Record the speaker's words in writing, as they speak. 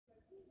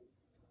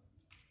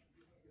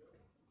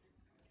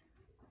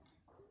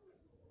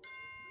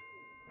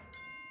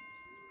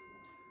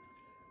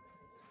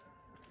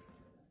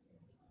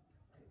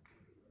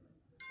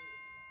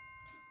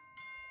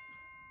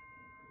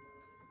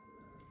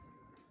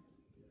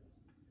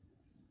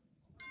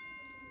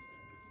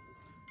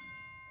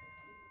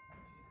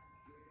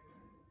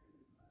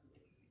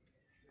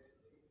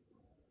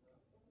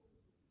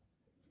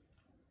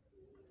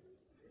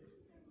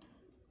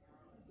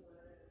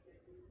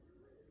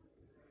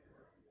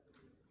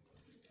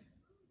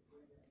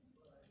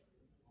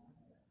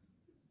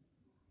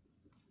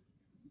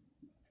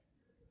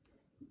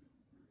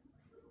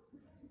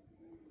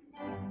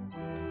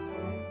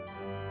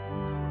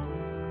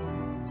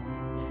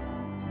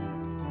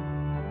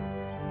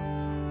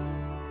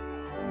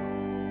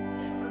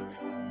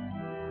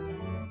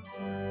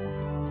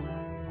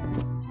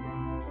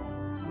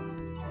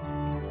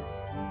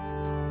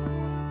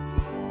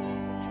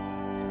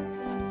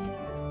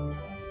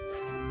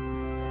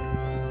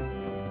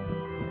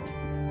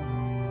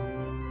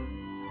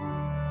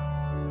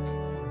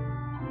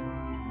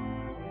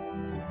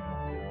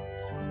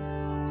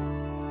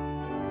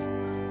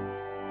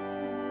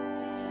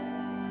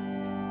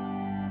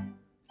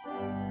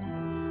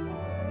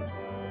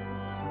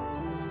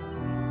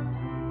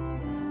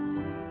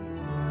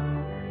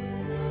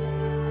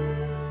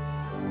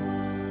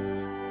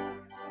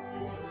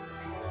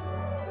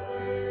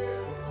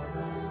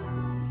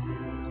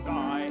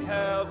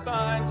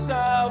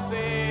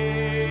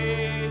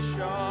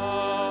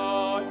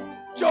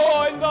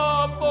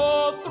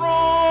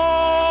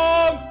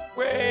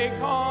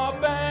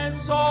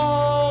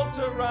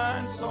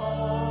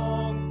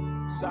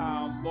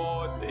sound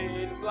forth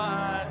in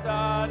plant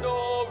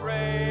adoration.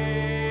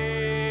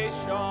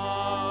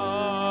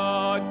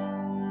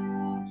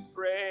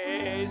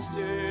 Praise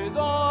to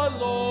the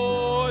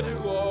Lord,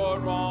 who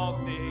o'er all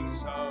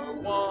things so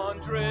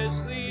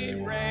wondrously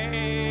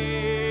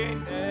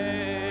reigneth.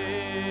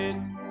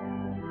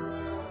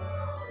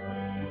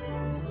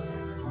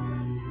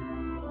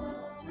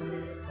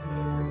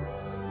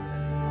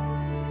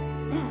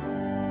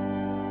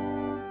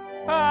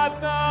 Hast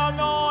thou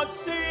not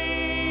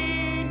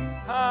seen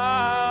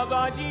how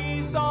thy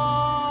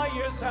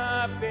desires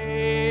have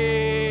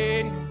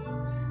been?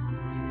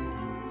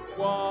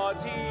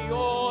 What he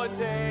ordaineth.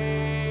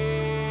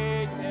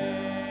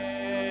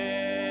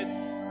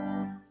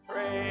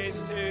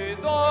 Praise to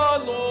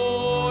the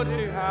Lord,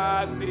 who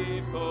hath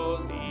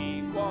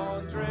fearfully,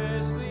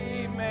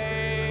 wondrously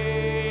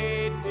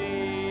made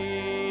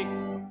thee.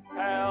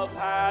 Health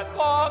hath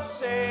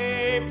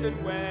vouchsafed,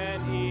 and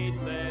when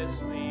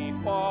heedlessly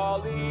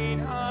falling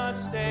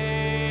hast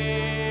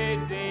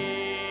stayed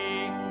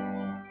thee.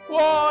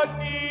 What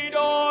need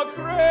or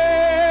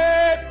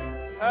grief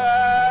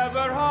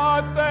ever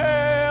hath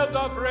failed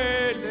of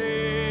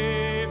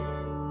relief?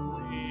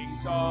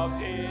 Wings of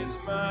his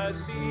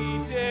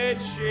mercy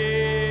did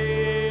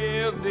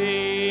shield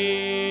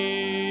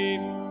thee.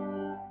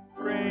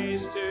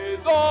 Praise to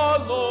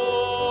the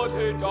Lord,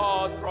 who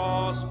doth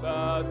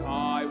prosper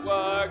thy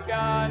work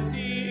and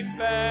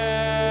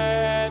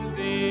defend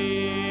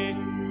thee,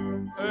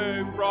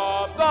 who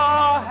from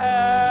the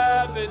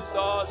heavens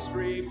the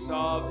streams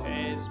of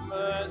his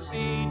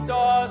mercy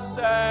doth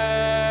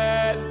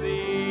send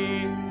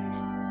thee.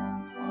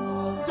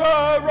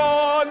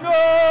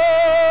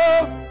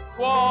 Know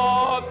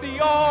what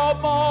the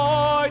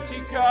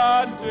Almighty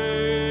can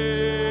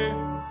do,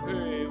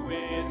 who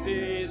with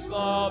his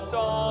love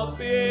doth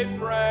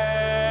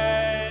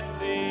befriend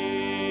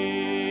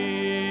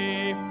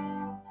thee.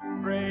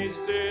 Praise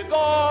to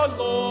the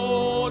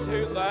Lord,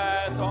 who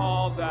let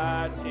all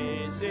that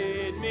is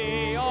in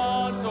me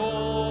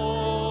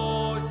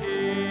adore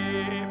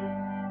him.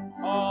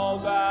 All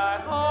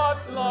that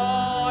hath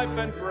life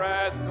and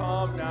breath,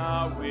 come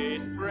now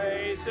with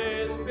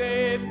praises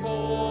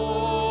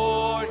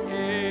before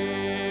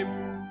him.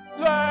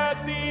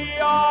 Let the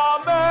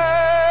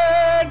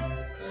Amen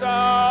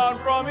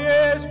sound from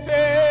his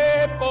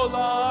people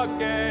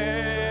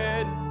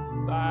again,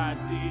 that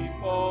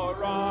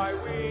before I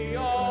we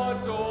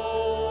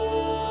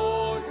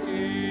adore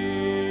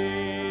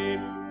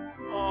him.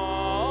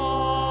 Amen.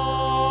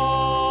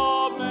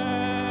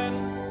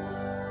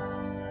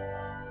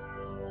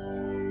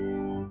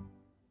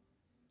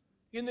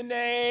 In the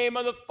name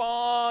of the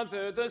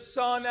Father, the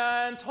Son,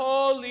 and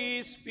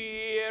Holy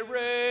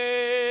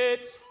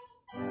Spirit.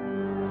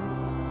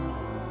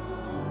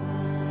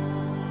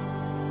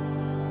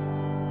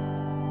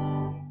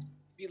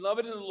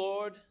 Beloved in the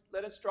Lord,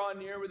 let us draw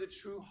near with a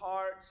true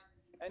heart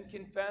and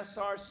confess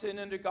our sin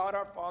unto God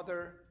our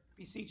Father,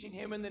 beseeching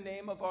him in the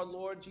name of our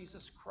Lord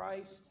Jesus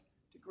Christ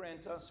to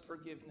grant us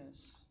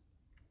forgiveness.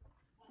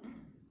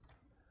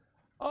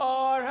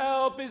 Our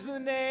help is in the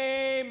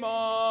name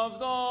of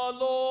the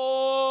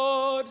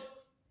Lord.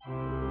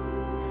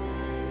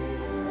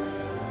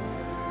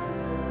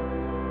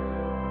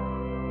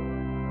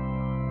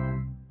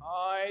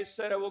 I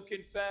said I will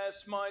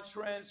confess my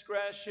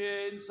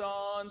transgressions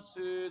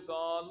unto the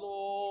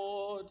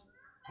Lord.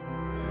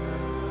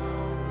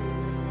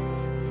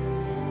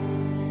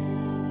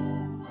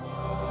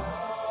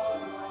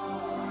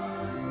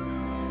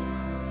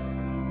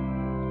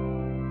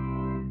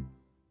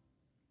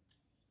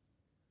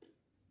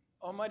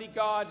 Almighty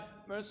God,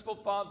 merciful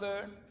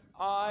Father,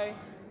 I,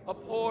 a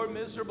poor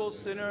miserable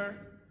sinner,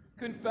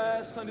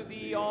 confess unto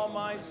thee all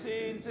my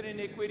sins and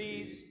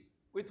iniquities,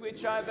 with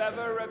which I have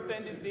ever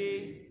offended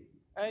thee,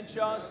 and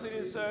justly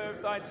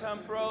deserve thy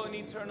temporal and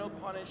eternal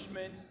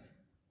punishment.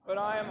 But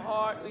I am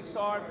heartily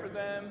sorry for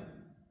them,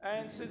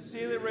 and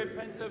sincerely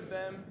repent of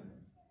them.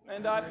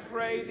 And I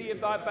pray thee of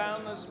thy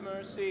boundless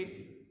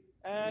mercy,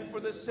 and for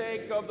the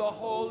sake of the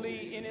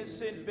holy,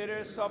 innocent,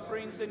 bitter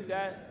sufferings and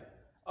death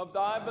of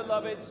thy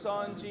beloved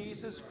Son,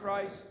 Jesus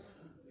Christ,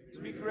 to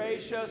be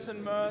gracious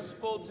and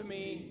merciful to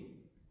me,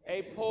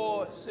 a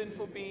poor,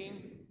 sinful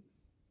being.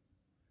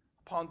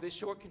 Upon this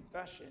short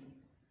confession,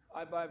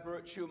 I, by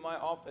virtue of my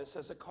office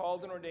as a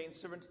called and ordained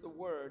servant to the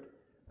Word,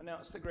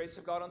 announce the grace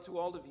of God unto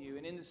all of you,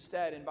 and in the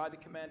stead and by the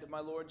command of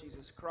my Lord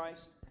Jesus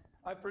Christ,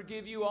 I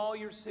forgive you all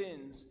your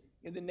sins,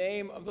 in the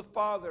name of the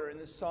Father, and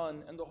the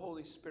Son, and the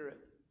Holy Spirit.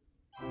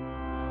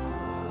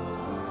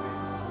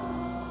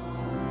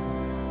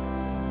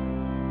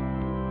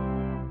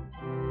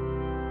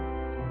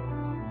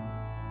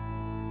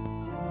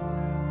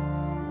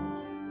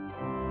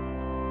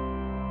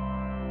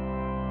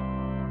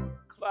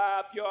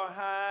 Clap your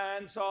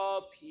hands,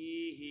 all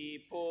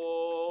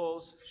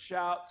peoples.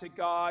 Shout to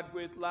God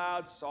with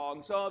loud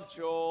songs of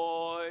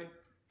joy.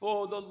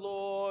 For the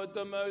Lord,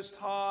 the Most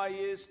High,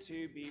 is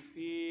to be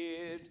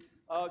feared,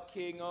 a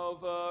King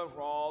over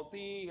all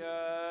the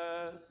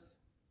earth.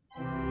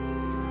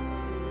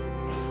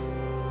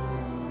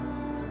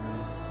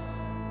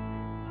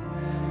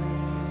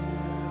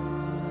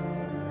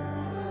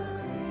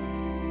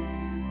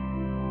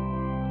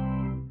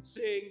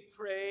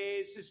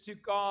 praises to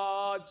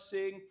God,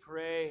 sing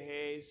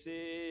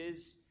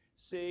praises.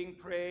 Sing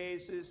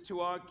praises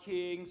to our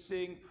King,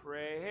 sing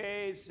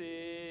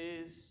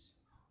praises.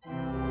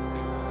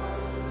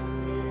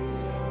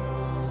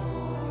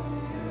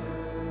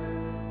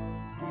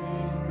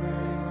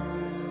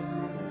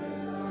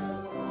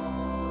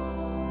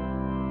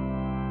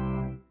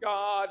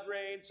 God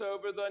reigns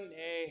over the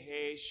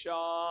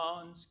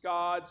nations.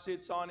 God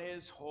sits on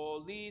his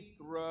holy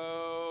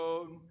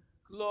throne.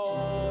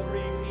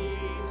 Glory be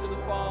to the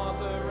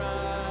Father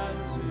and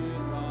to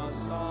the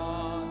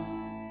Son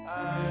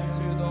and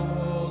to the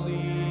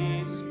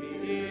Holy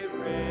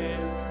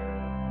Spirit,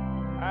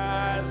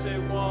 as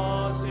it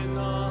was in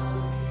the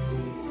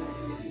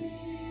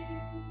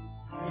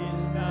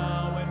is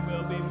now and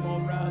will be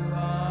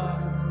forever.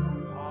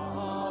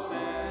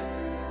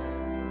 Amen.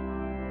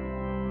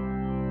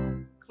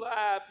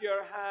 Clap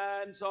your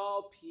hands,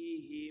 all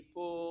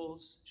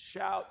peoples.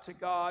 Shout to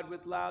God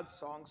with loud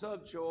songs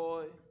of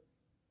joy.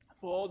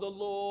 For the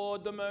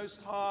Lord, the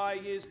Most High,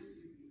 is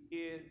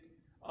here,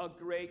 a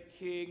great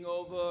King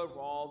over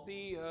all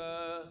the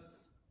earth.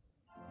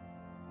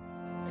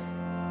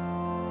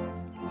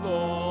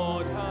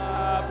 Lord,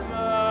 have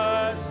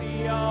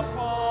mercy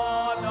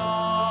upon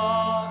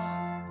us.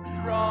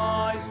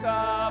 Christ,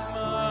 have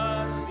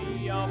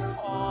mercy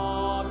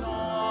upon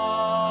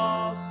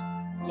us.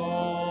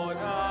 Lord,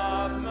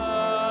 have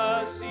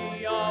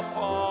mercy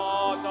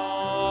upon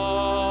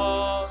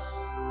us.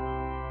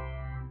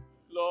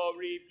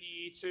 Glory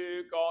be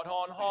to God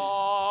on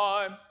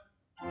high.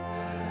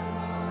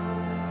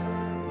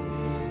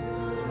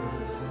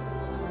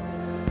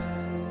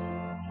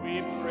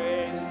 We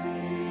praise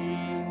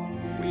thee,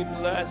 we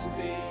bless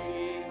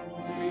thee,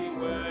 we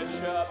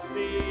worship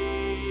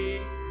thee,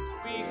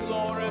 we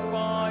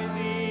glorify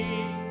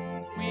thee,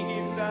 we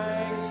give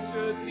thanks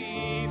to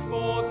thee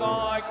for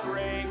thy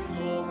great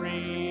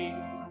glory,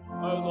 O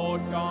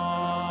Lord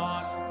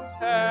God,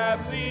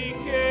 heavenly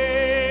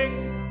King,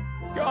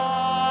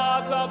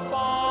 God the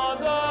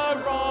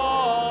Father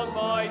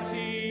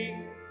Almighty,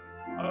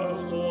 O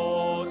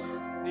Lord,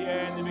 the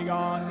only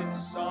begotten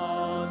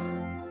Son,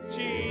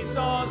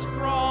 Jesus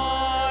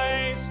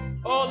Christ,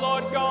 O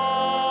Lord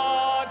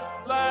God,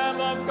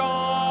 Lamb of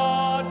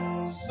God,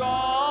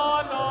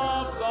 Son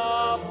of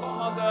the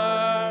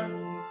Father,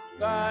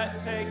 that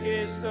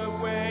takest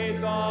away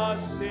the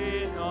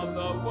sin of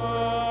the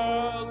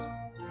world,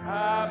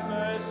 have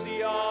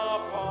mercy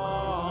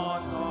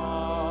upon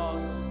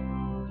us.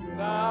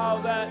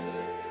 Thou that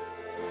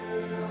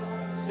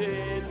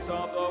sins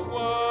of the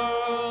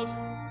world,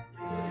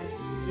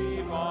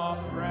 receive our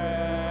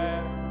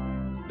prayer.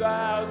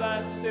 Thou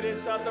that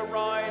sittest at the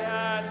right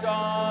hand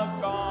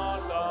of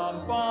God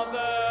the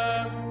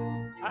Father,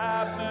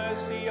 have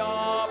mercy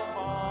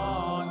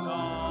upon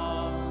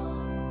us.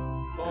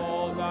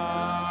 For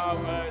thou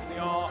art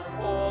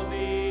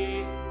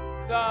holy,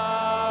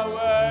 thou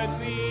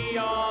worthy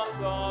art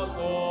the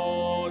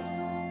Lord,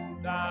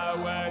 thou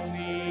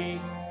worthy,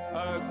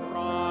 O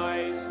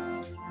Christ,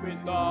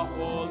 with the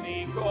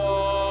Holy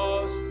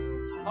Ghost,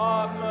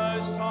 of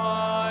Most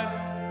High,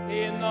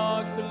 in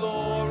the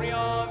glory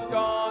of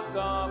God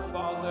the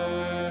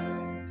Father.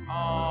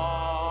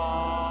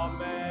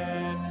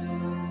 Amen.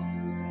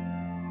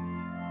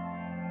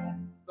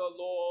 The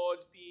Lord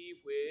be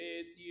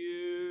with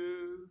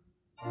you.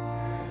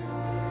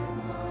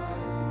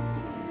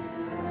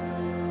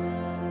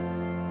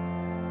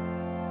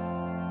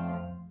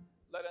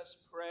 Let us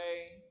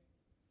pray.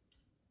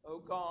 O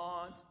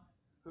God,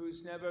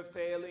 whose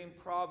never-failing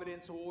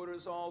providence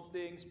orders all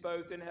things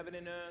both in heaven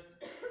and earth,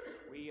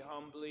 we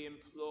humbly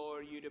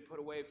implore you to put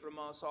away from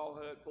us all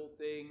hurtful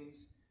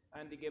things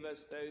and to give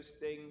us those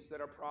things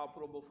that are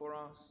profitable for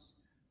us.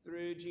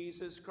 Through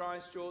Jesus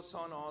Christ, your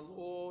Son, our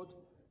Lord,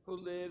 who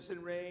lives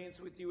and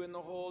reigns with you in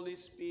the Holy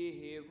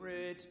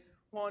Spirit,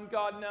 one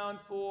God now and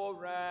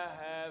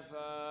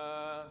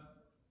forever.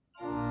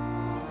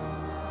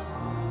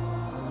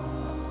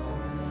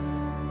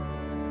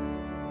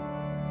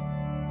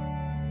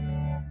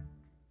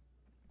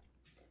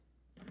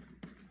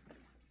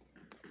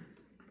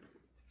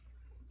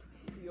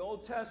 The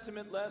Old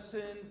Testament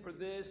lesson for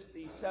this,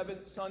 the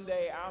seventh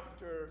Sunday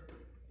after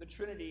the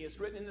Trinity, is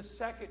written in the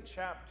second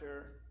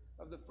chapter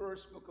of the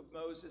first book of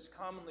Moses,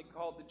 commonly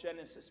called the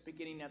Genesis,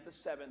 beginning at the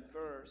 7th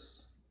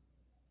verse.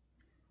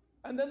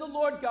 And then the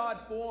Lord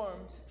God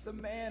formed the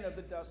man of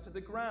the dust of the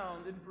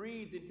ground and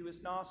breathed into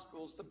his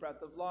nostrils the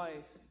breath of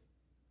life.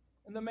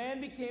 And the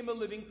man became a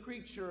living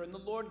creature, and the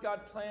Lord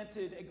God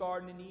planted a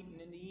garden in Eden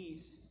in the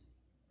east,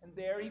 and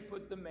there he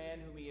put the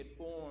man whom he had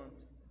formed.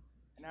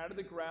 And out of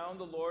the ground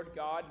the Lord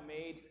God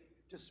made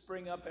to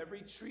spring up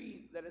every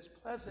tree that is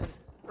pleasant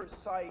for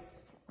sight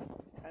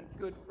and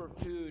good for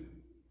food.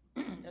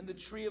 And the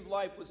tree of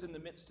life was in the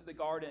midst of the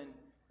garden,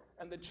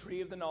 and the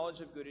tree of the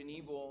knowledge of good and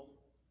evil.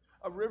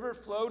 A river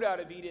flowed out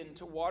of Eden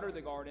to water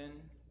the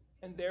garden,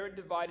 and there it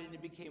divided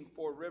and became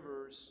 4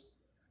 rivers.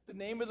 The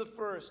name of the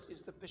first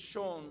is the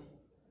Pishon.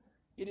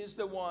 It is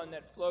the one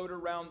that flowed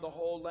around the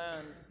whole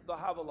land, the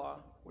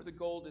Havilah, where the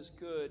gold is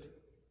good.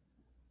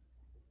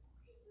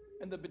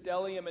 And and the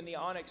bdellium and the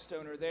onyx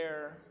stone are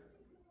there.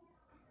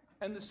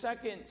 And the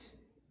second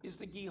is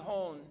the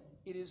Gihon.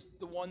 It is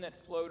the one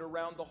that flowed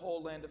around the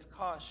whole land of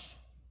Cush.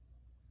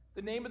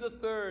 The name of the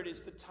third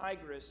is the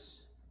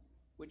Tigris,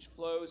 which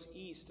flows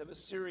east of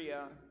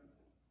Assyria.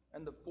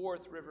 And the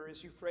fourth river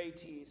is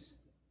Euphrates.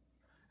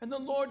 And the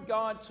Lord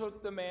God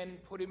took the man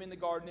and put him in the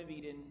Garden of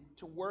Eden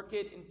to work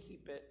it and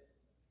keep it.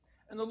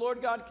 And the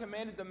Lord God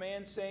commanded the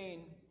man,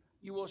 saying,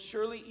 You will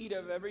surely eat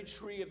of every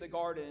tree of the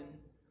garden,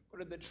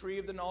 but of the tree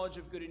of the knowledge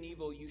of good and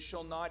evil you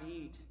shall not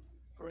eat,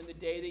 for in the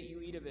day that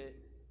you eat of it,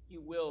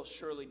 you will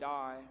surely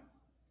die.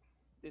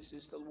 This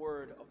is the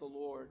word of the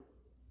Lord.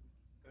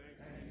 Thanks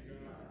be to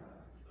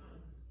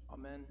God.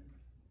 Amen.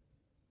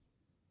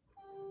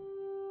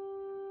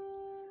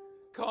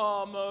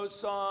 Come, O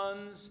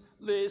sons,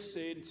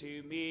 listen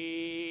to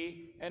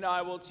me, and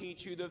I will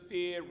teach you the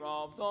fear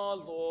of the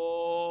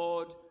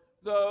Lord.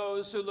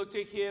 Those who look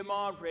to him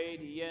are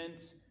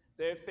radiant.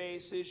 Their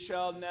faces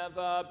shall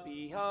never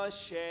be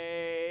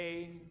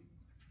ashamed.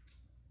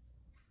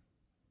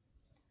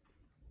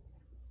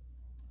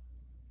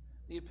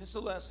 The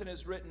epistle lesson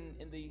is written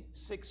in the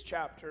 6th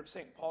chapter of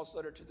St. Paul's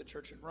letter to the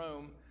church in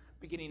Rome,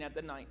 beginning at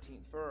the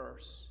 19th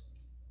verse.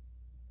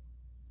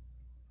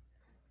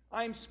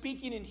 I am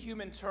speaking in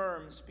human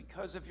terms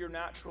because of your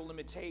natural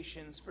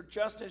limitations, for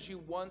just as you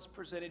once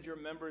presented your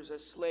members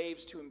as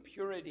slaves to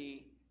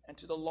impurity and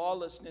to the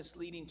lawlessness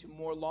leading to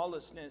more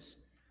lawlessness,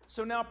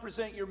 so now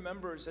present your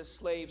members as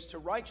slaves to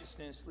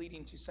righteousness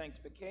leading to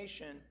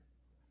sanctification.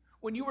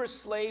 When you were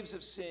slaves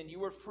of sin, you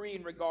were free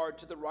in regard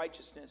to the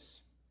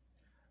righteousness.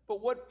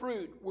 But what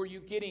fruit were you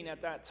getting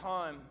at that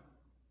time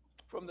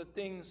from the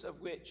things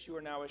of which you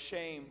are now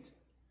ashamed?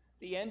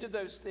 The end of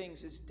those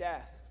things is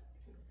death.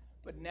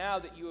 But now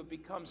that you have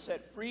become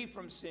set free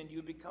from sin, you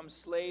have become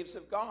slaves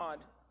of God.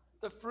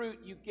 The fruit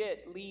you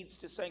get leads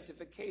to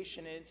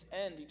sanctification, and its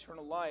end,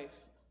 eternal life.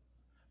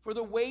 For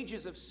the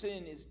wages of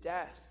sin is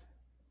death,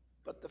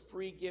 but the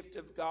free gift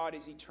of God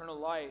is eternal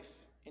life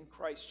in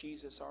Christ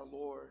Jesus our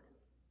Lord.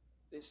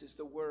 This is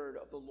the word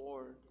of the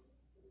Lord.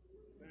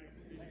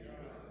 Thanks be to God.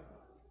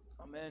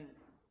 Amen.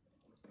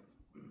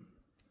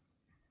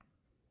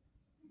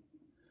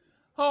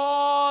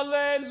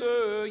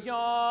 Hallelujah.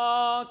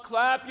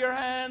 Clap your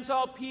hands,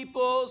 all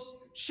peoples.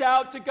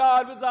 Shout to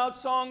God with loud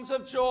songs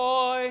of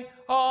joy.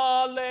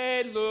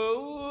 Hallelujah.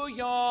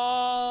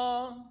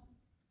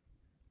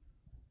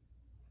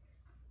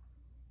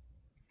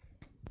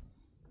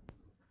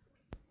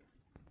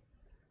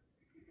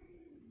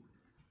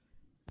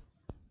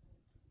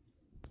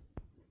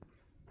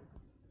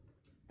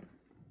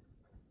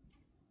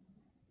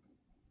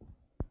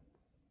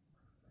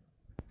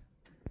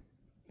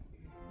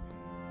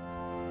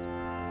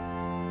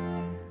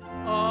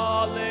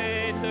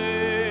 Hallelujah.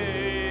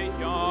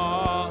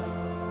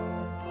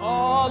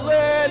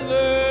 Hallelujah.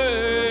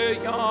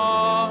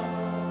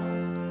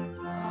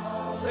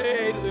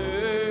 Hallelujah.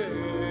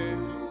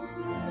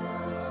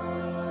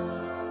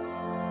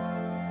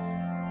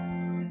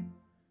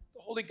 The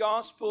Holy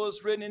Gospel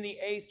is written in the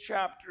 8th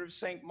chapter of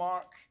St.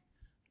 Mark,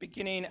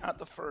 beginning at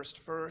the 1st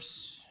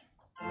verse.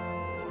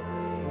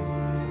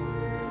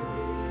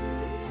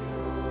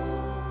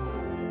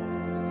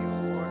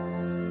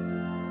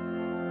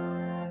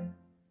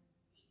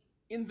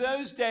 In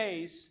those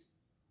days,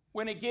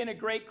 when again a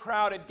great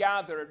crowd had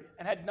gathered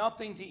and had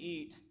nothing to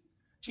eat,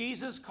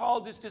 Jesus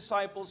called his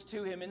disciples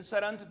to him and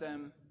said unto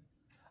them,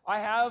 I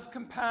have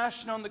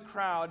compassion on the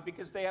crowd,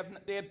 because they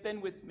have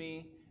been with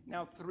me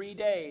now 3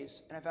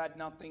 days and have had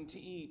nothing to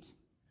eat.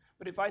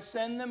 But if I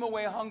send them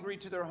away hungry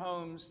to their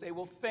homes, they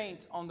will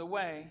faint on the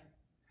way.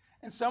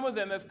 And some of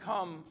them have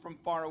come from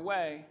far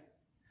away.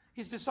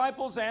 His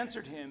disciples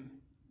answered him,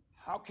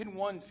 How can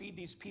one feed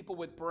these people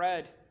with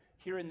bread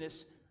here in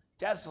this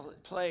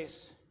desolate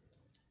place?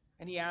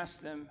 And he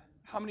asked them,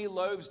 How many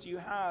loaves do you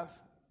have?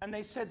 And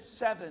they said,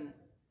 7.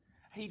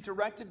 He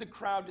directed the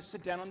crowd to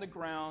sit down on the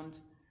ground,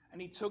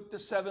 and he took the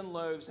 7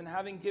 loaves, and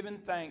having given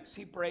thanks,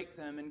 he brake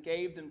them and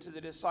gave them to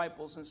the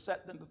disciples and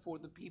set them before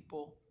the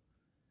people.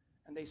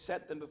 And they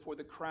set them before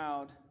the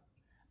crowd.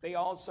 They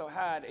also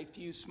had a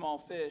few small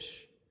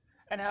fish.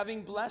 And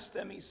having blessed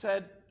them, he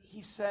said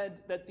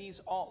that these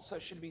also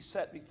should be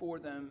set before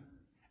them.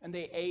 And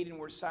they ate and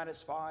were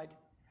satisfied.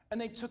 And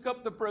they took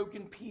up the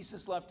broken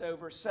pieces left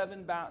over,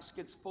 7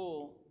 baskets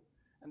full.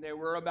 And there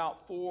were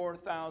about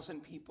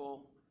 4,000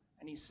 people,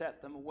 and he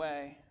set them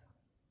away.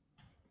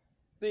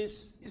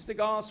 This is the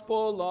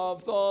gospel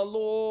of the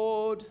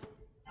Lord.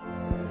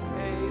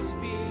 Praise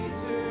be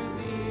to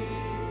thee,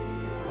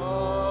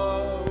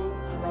 O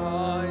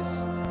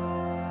Christ.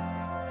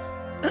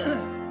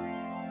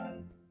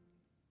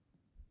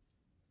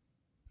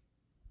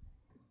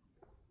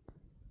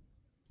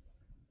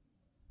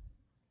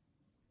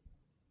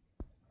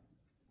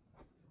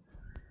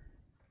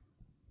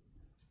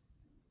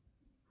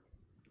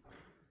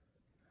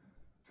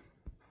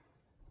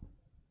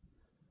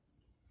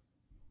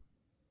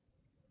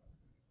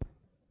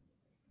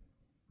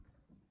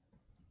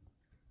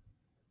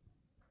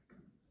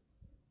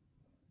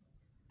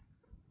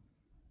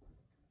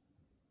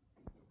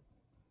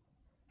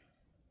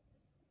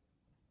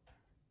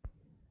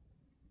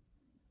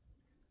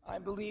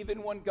 believe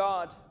in one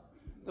God,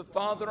 the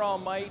Father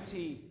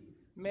Almighty,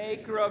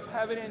 maker of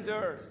heaven and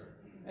earth,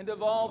 and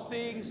of all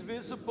things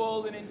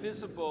visible and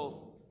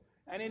invisible,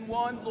 and in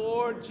one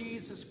Lord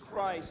Jesus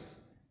Christ,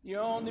 the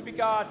only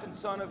begotten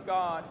Son of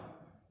God,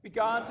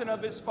 begotten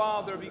of his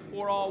Father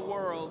before all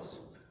worlds,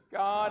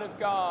 God of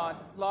God,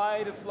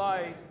 light of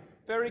light,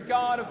 very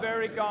God of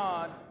very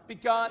God,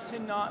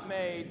 begotten, not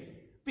made,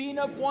 being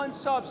of one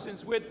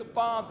substance with the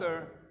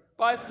Father,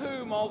 by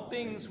whom all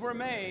things were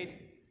made,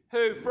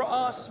 who for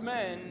us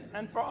men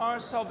and for our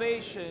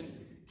salvation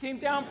came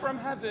down from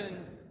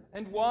heaven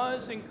and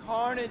was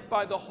incarnate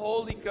by the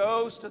Holy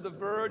Ghost of the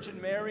Virgin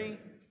Mary,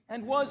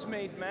 and was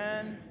made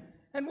man,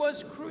 and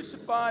was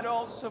crucified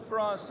also for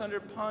us under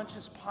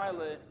Pontius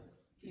Pilate.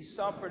 He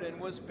suffered and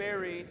was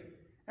buried,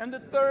 and the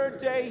third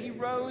day he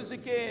rose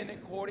again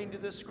according to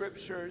the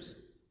Scriptures,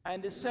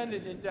 and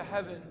ascended into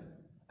heaven,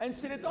 and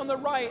sitteth on the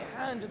right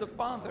hand of the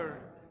Father.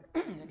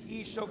 And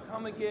he shall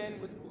come again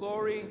with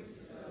glory,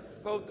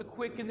 both the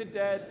quick and the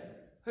dead,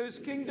 whose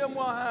kingdom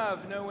will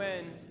have no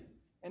end.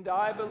 And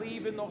I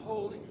believe in the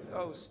Holy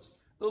Ghost,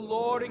 the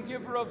Lord and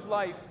giver of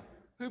life,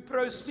 who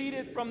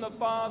proceedeth from the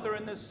Father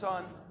and the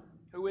Son,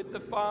 who with the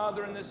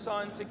Father and the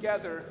Son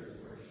together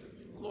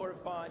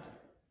glorified,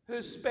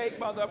 who spake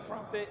by the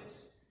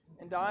prophets.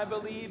 And I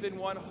believe in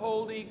one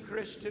holy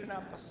Christian and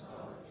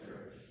apostolic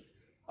church.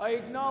 I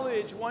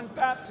acknowledge one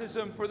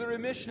baptism for the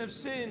remission of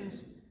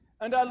sins,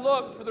 and I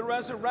look for the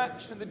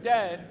resurrection of the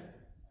dead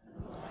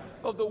and the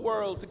life of the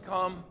world to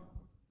come.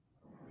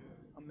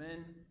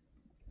 Amen.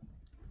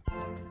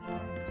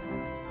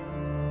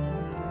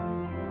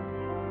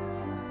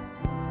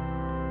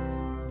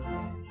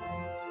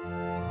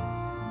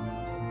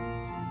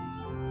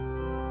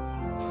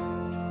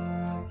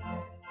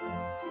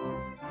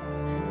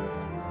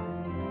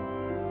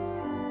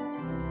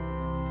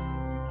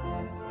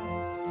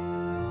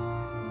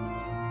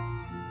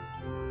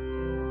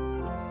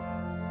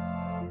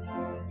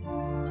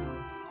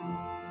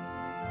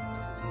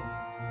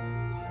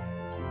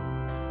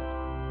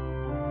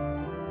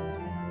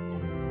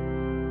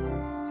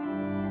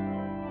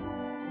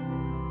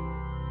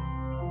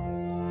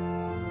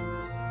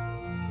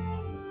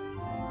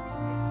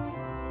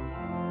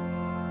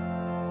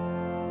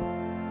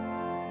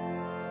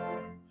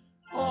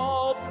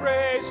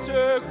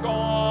 To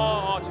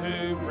God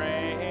who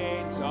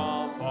reigns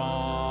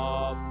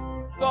above,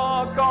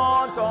 the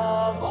God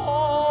of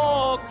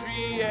all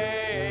creation,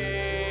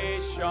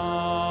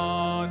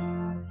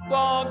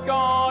 the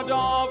God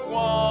of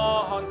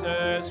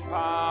wonders,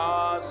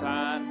 powers,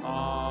 and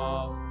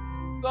love,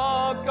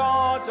 the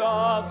God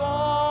of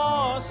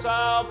all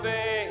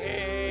salvation.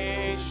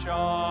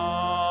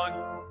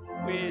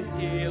 With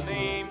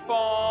healing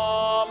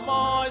balm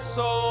my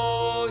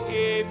soul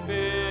he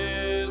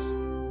fills,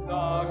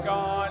 the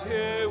God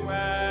who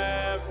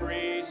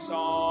every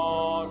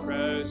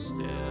sorrow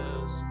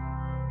stills.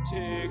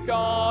 To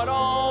God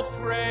all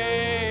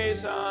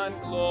praise and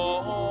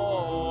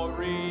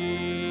glory.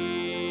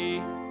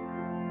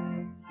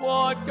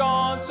 What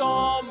God's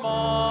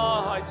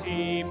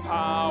almighty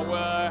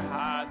power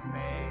hath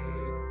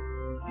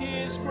made,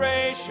 his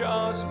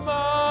gracious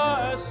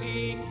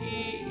mercy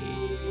keepeth.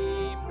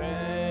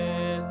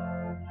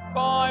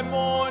 By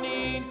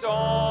morning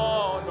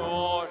dawn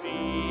or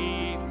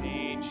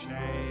evening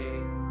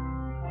shade,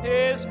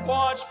 his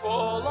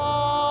watchful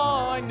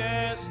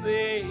eyes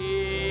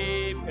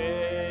sleepeth.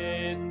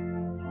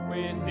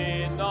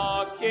 Within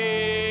the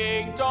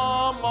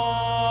kingdom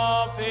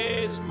of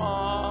his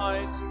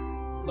might,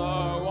 lo,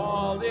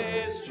 all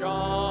is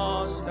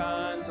just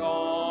and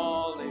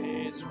all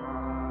is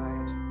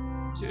right.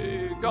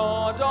 To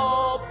God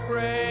all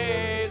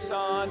praise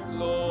and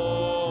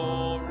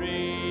glory.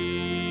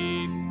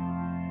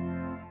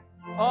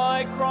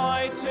 I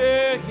cry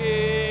to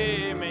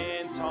him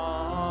in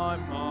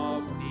time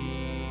of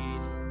need.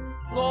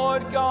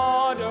 Lord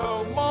God,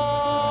 O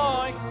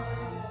my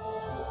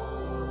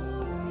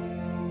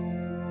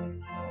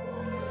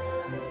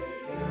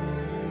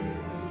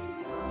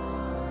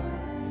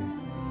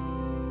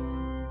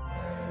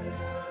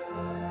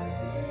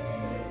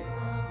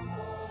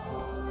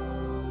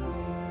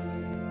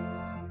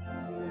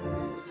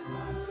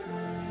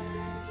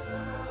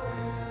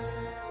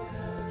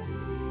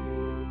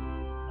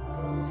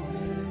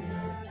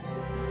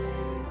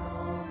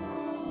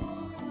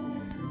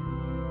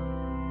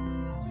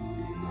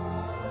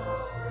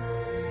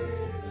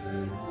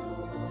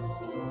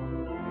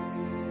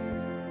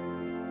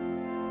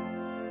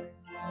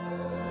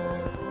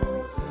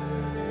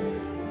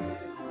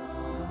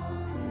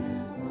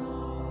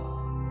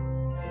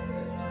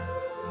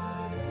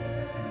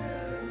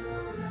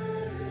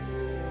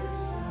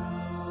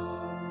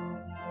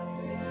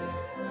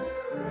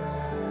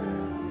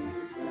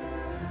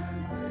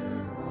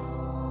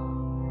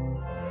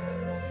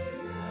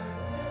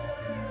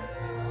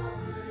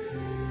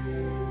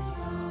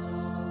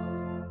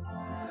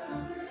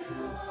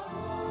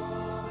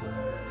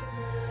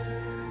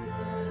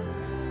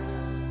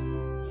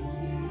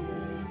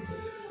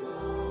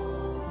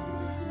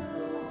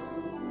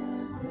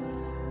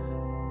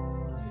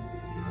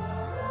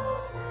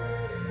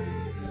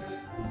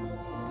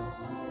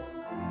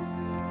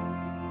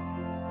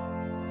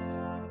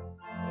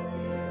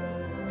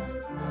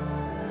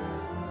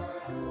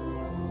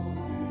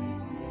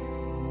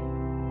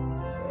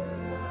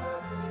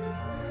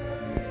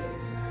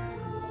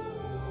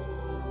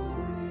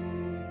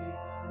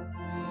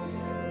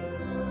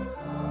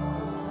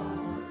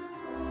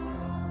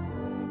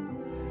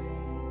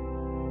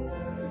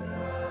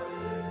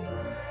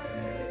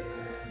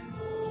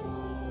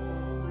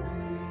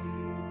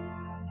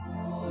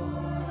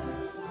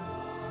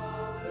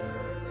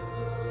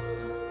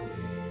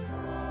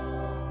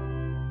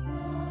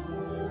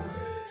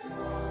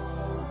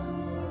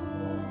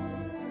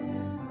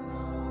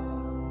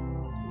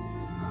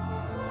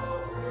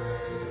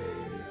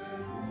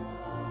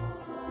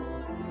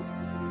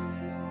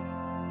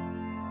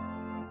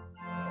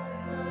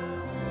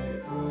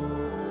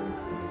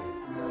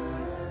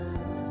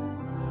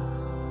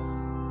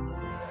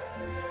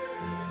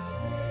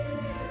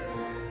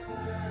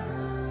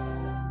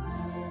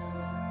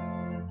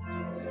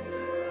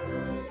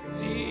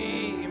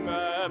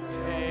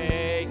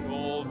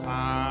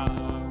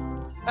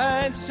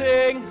and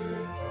sing,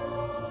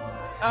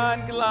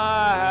 and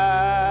gladness,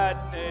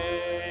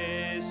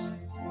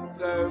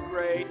 though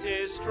great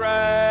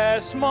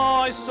distress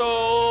my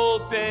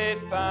soul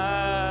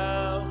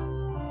befell.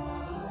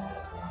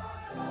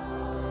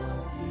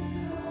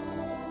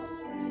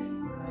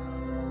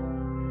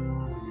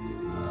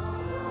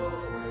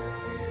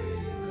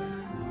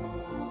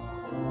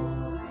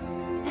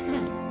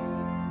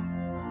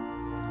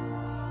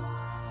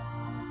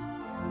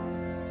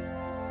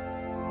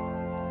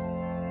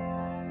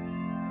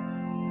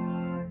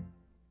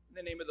 In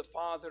the name of the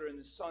Father, and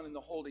the Son, and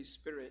the Holy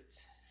Spirit.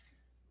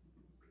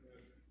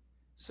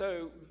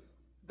 So,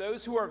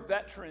 those who are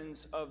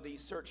veterans of the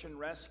search and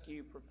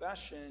rescue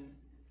profession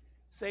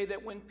say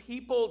that when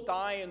people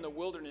die in the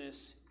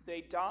wilderness,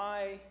 they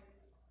die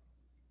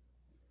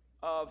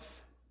of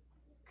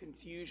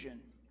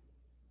confusion.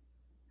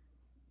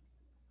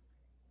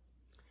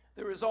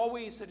 There is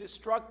always a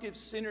destructive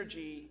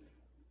synergy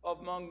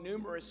among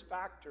numerous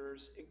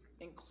factors,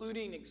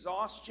 including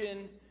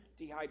exhaustion,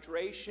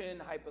 dehydration,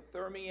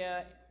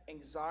 hypothermia,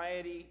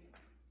 anxiety,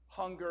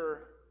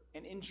 hunger,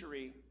 and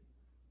injury.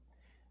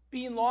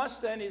 Being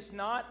lost, then, is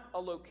not a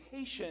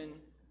location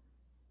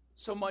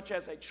so much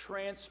as a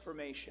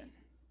transformation.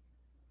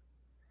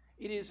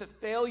 It is a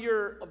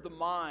failure of the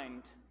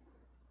mind.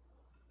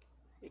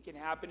 It can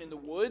happen in the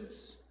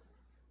woods.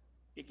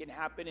 It can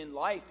happen in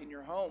life, in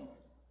your home.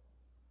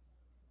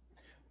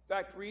 In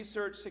fact,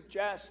 research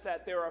suggests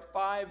that there are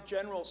 5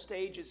 general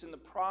stages in the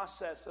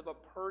process of a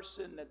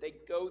person that they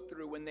go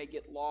through when they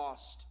get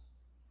lost,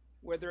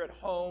 whether at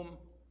home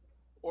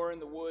or in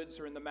the woods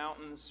or in the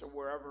mountains or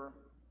wherever.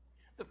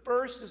 The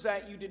first is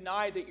that you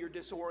deny that you're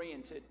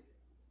disoriented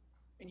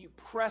and you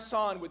press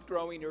on with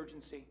growing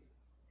urgency.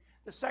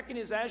 The second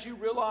is as you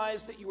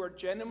realize that you are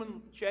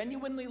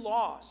genuinely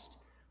lost,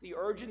 the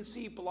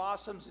urgency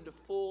blossoms into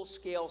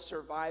full-scale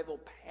survival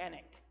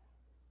panic.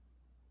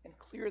 And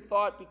clear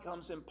thought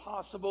becomes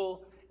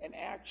impossible, and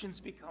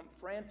actions become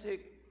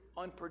frantic,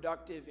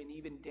 unproductive, and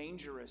even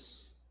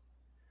dangerous.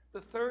 The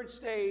third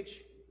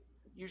stage,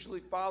 usually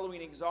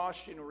following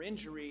exhaustion or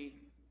injury,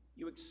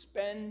 you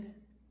expend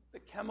the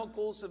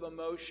chemicals of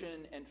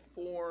emotion and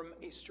form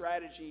a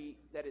strategy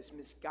that is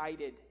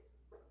misguided.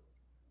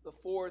 The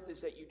fourth is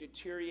that you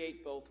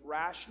deteriorate both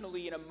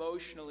rationally and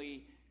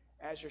emotionally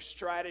as your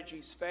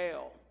strategies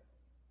fail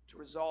to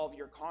resolve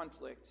your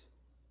conflict.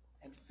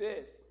 And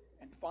fifth,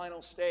 and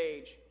final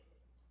stage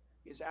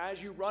is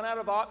as you run out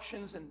of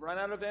options and run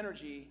out of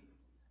energy,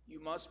 you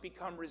must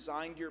become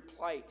resigned to your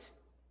plight.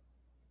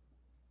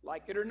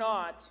 Like it or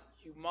not,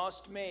 you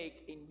must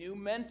make a new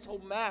mental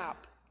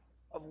map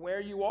of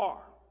where you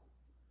are.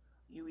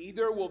 You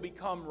either will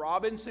become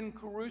Robinson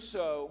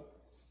Crusoe,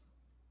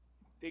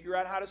 figure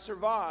out how to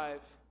survive,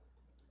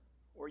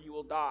 or you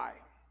will die.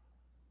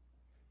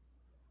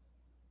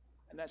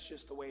 And that's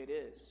just the way it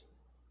is.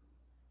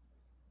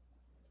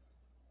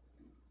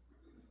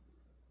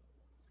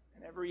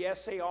 And every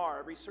SAR,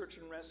 every search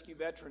and rescue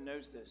veteran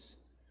knows this,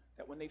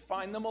 that when they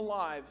find them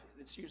alive,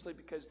 it's usually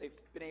because they've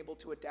been able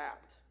to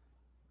adapt.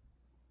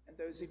 And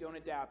those who don't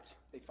adapt,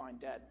 they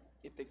find dead,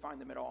 if they find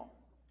them at all.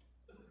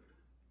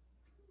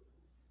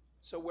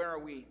 So where are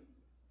we?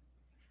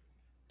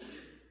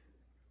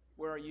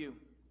 Where are you?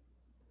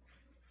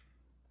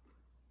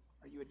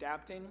 Are you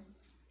adapting?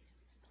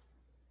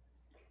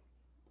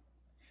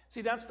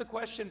 See, that's the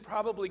question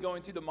probably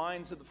going through the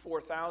minds of the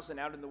 4,000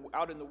 out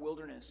in the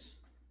wilderness,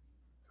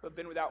 who have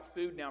been without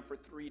food now for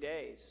 3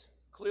 days.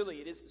 Clearly,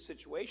 it is the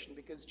situation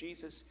because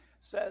Jesus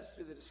says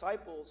to the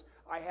disciples,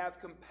 I have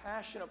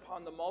compassion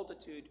upon the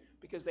multitude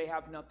because they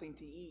have nothing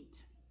to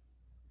eat.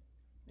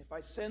 If I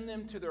send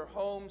them to their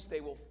homes, they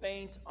will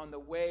faint on the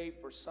way,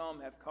 for some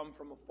have come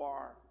from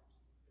afar.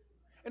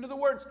 In other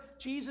words,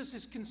 Jesus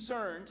is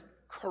concerned,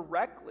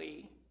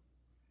 correctly,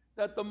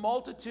 that the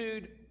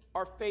multitude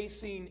are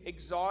facing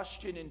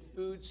exhaustion and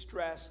food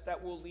stress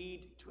that will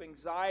lead to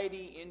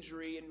anxiety,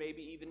 injury, and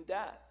maybe even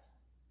death.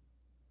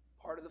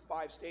 Part of the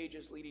 5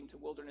 stages leading to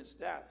wilderness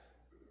death.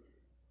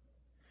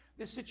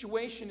 This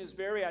situation is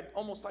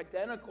almost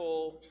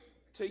identical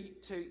to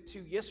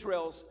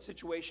Israel's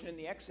situation in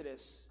the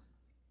Exodus.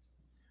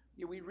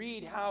 We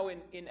read how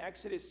in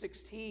Exodus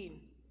 16,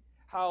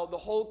 how the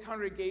whole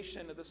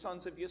congregation of the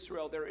sons of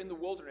Israel, they're in the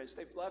wilderness.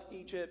 They've left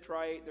Egypt,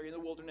 right? They're in the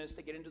wilderness.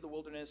 They get into the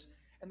wilderness.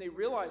 And they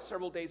realize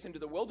several days into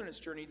the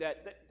wilderness journey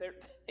that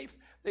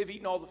they've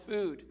eaten all the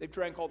food. They've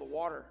drank all the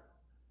water.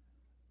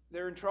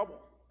 They're in trouble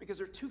because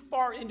they're too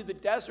far into the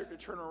desert to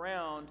turn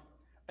around,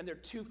 and they're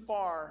too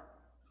far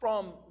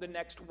from the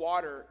next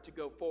water to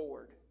go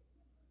forward,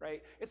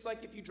 right? It's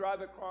like if you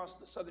drive across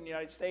the southern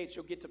United States,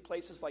 you'll get to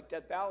places like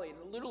Death Valley,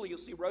 and literally you'll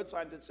see road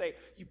signs that say,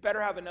 you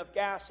better have enough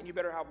gas and you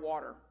better have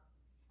water.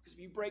 Because if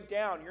you break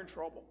down, you're in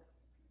trouble.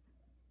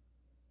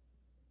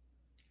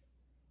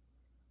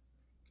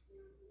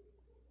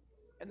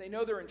 And they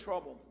know they're in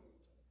trouble.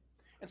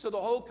 And so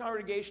the whole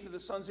congregation of the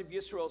sons of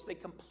Israel, they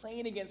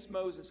complain against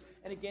Moses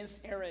and against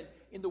Aaron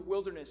in the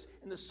wilderness.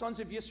 And the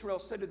sons of Israel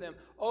said to them,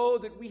 "Oh,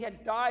 that we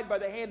had died by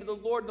the hand of the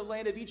Lord in the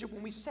land of Egypt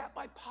when we sat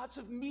by pots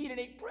of meat and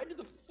ate bread to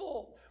the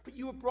full. But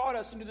you have brought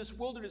us into this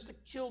wilderness to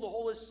kill the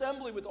whole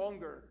assembly with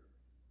hunger."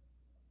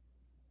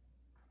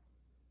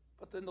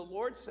 But then the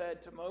Lord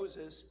said to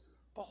Moses,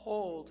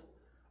 "Behold,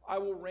 I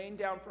will rain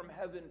down from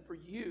heaven for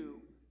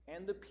you,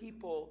 and the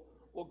people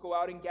will go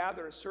out and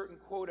gather a certain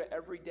quota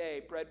every day,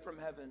 bread from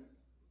heaven,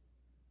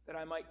 that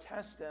I might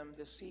test them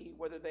to see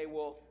whether they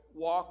will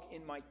walk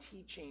in my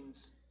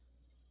teachings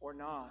or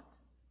not."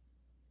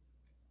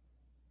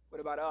 What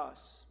about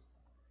us?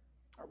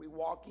 Are we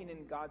walking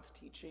in God's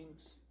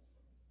teachings?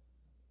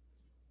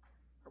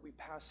 Are we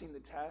passing the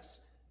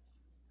test?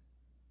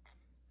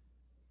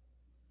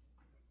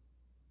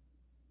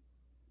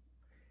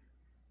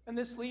 And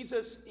this leads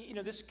us,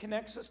 this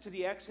connects us to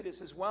the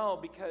Exodus as well,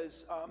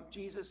 because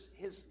Jesus,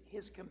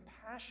 his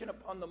compassion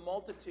upon the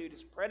multitude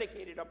is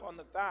predicated upon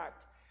the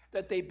fact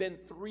that they've been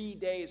 3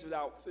 days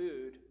without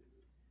food.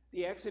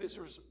 The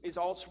Exodus is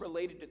also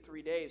related to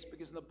 3 days,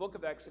 because in the book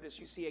of Exodus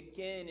you see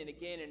again and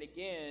again and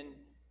again,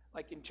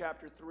 like in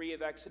chapter 3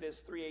 of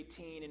Exodus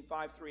 3:18 and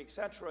 5:3,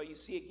 etc., you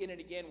see again and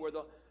again where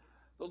the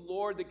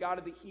Lord, the God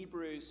of the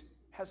Hebrews,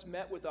 has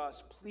met with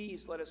us.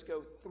 Please let us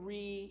go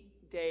 3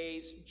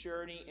 days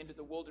journey into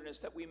the wilderness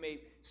that we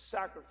may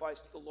sacrifice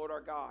to the Lord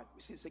our God.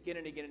 We see this again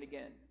and again and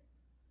again.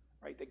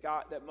 Right,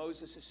 that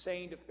Moses is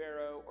saying to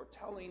Pharaoh, or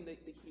telling the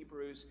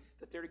Hebrews,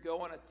 that they're to go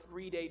on a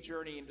 3-day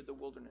journey into the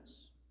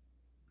wilderness.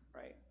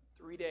 Right,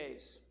 3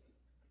 days.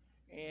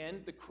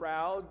 And the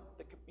crowd,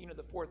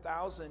 the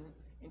 4,000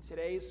 in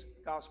today's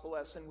gospel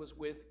lesson was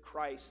with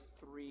Christ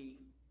 3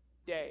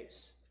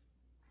 days.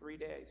 3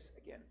 days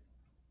again.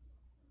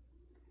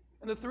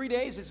 And the 3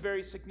 days is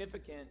very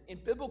significant. In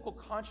biblical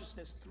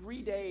consciousness,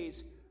 3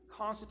 days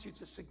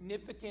constitutes a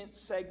significant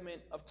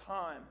segment of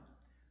time,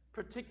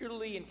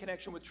 particularly in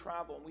connection with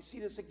travel. And we see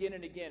this again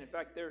and again. In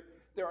fact, there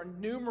are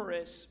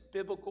numerous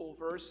Bible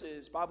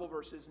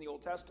verses in the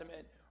Old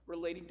Testament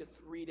relating to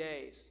 3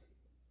 days,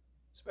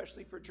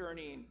 especially for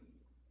journeying.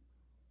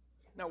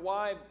 Now,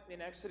 why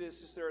in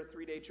Exodus is there a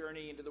 3-day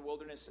journey into the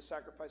wilderness to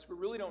sacrifice? We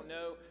really don't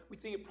know. We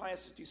think it probably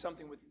has to do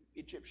something with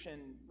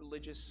Egyptian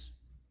religious,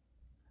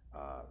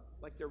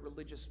 like their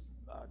religious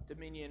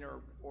dominion,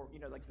 or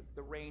like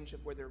the range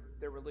of where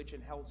their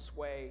religion held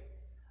sway.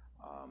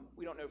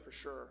 We don't know for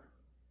sure.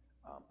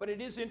 But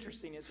it is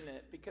interesting, isn't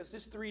it? Because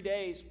this 3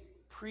 days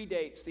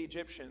predates the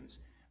Egyptians.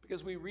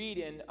 Because we read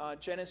in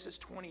Genesis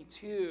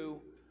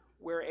 22,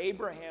 where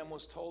Abraham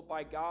was told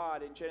by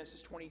God in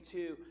Genesis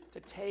 22 to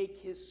take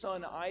his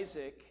son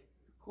Isaac,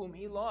 whom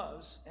he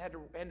loves, and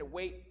had to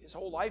wait his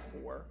whole life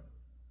for,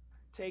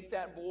 take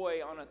that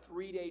boy on a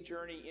 3-day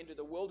journey into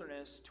the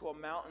wilderness to a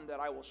mountain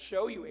that I will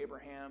show you,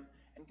 Abraham.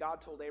 And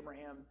God told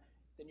Abraham,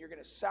 then you're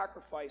going to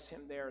sacrifice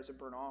him there as a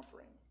burnt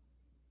offering.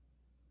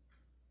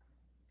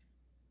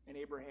 And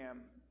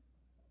Abraham,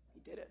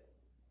 he did it.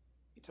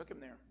 He took him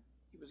there.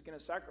 He was going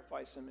to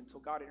sacrifice him until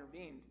God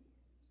intervened,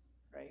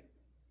 right?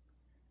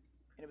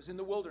 And it was in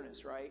the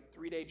wilderness, right?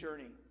 3-day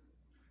journey.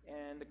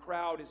 And the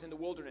crowd is in the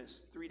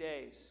wilderness 3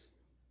 days,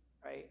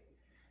 right?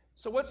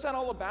 So what's that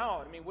all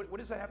about? I mean, what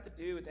does that have to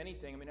do with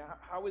anything? I mean,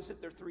 how is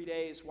it there 3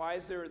 days? Why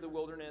is there the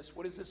wilderness?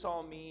 What does this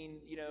all mean?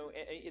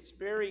 It's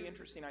very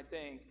interesting, I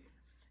think.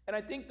 And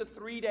I think the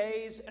 3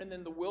 days and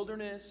then the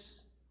wilderness,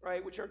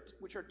 right, which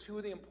are two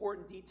of the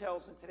important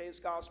details in today's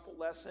gospel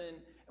lesson,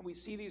 and we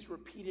see these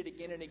repeated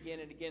again and again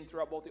and again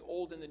throughout both the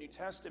Old and the New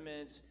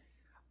Testaments.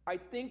 I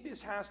think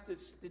this has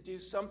to do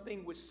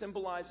something with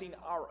symbolizing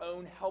our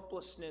own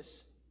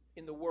helplessness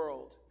in the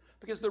world.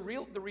 Because the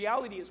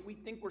reality is we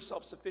think we're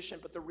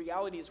self-sufficient, but the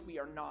reality is we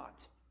are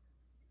not.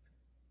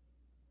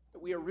 That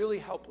we are really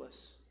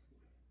helpless.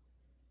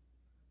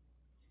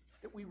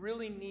 That we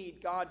really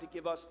need God to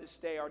give us this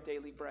day our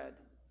daily bread,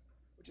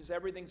 which is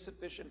everything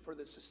sufficient for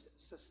the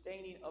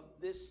sustaining of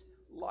this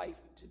life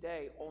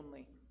today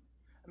only.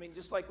 I mean,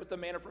 just like with the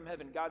manna from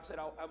heaven, God said,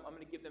 I'm going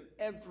to give them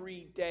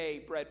every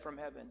day bread from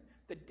heaven.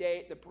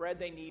 The bread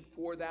they need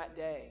for that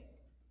day.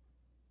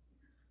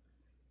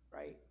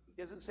 Right?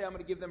 He doesn't say I'm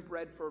going to give them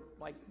bread for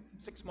like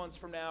 6 months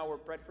from now or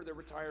bread for their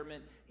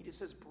retirement. He just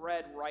says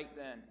bread right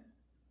then.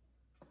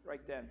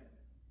 Right then.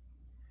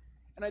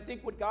 And I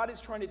think what God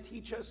is trying to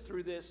teach us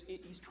through this,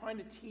 he's trying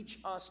to teach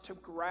us to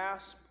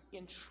grasp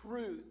in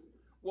truth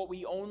what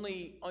we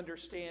only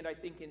understand, I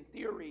think, in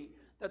theory,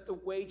 that the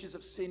wages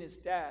of sin is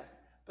death,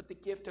 but the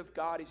gift of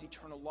God is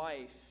eternal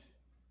life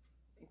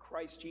in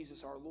Christ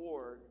Jesus our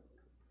Lord.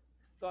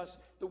 Thus,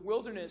 in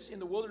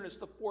the wilderness,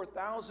 the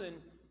 4,000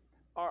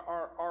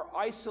 are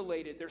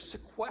isolated. They're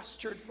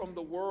sequestered from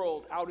the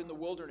world out in the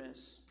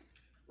wilderness,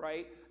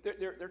 right?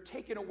 They're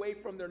taken away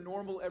from their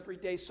normal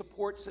everyday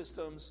support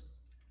systems,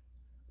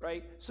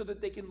 right? So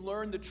that they can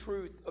learn the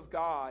truth of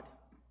God.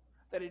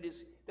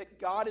 That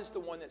God is the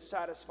one that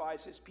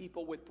satisfies his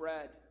people with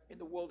bread in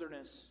the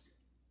wilderness,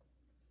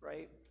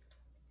 right?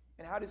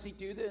 And how does he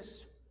do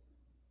this?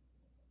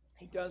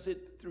 He does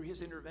it through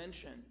his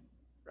intervention,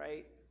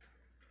 right?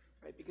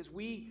 because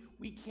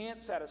we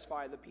can't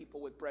satisfy the people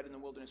with bread in the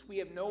wilderness. We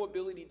have no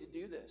ability to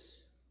do this,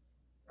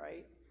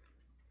 right?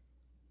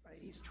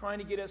 He's trying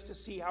to get us to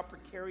see how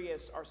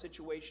precarious our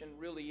situation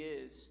really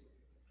is,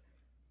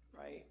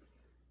 right?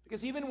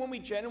 Because even when we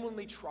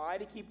genuinely try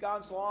to keep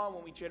God's law, and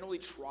when we genuinely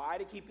try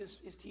to keep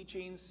his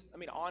teachings, I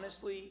mean,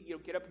 honestly,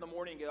 get up in the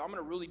morning and go, I'm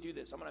going to really do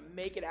this. I'm going to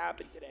make it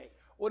happen today.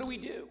 What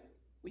do?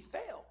 We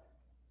fail.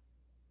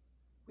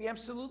 We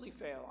absolutely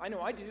fail. I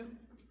know I do.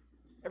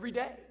 Every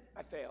day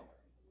I fail.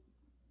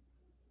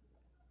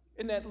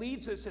 And that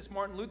leads us, as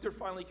Martin Luther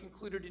finally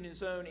concluded in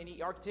his own, and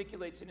he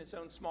articulates in his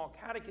own small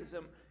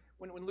catechism,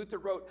 when Luther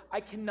wrote, I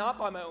cannot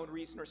by my own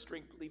reason or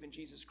strength believe in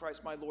Jesus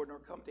Christ my Lord, nor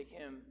come to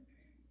him.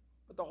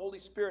 But the Holy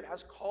Spirit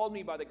has called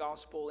me by the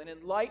gospel and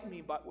enlightened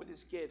me with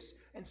his gifts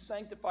and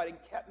sanctified and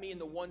kept me in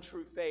the one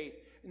true faith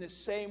in the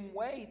same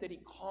way that he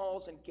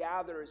calls and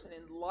gathers and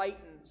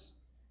enlightens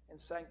and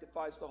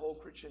sanctifies the whole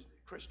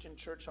Christian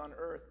church on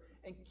earth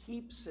and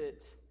keeps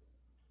it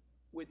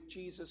with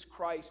Jesus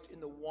Christ in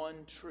the one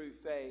true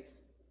faith.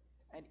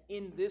 And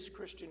in this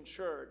Christian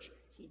church,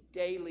 he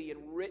daily and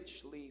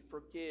richly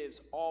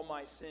forgives all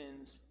my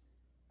sins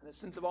and the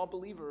sins of all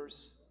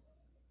believers.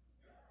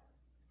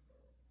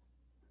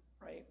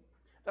 Right?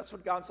 That's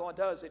what God's law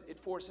does. It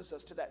forces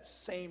us to that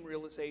same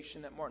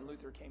realization that Martin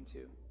Luther came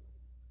to.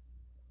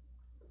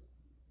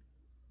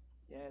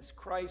 Yes,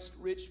 Christ's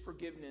rich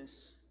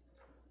forgiveness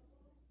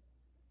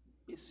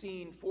is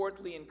seen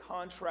fourthly in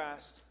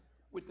contrast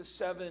with the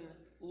 7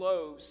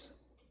 loaves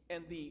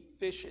and the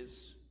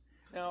fishes.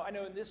 Now, I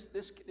know in this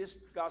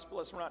gospel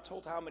lesson, we're not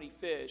told how many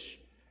fish.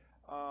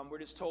 We're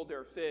just told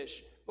there are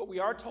fish. But we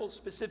are told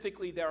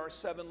specifically there are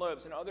 7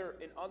 loaves. In other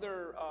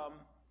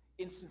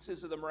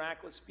instances of the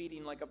miraculous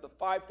feeding, like of the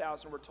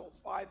 5,000, we're told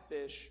 5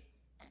 fish.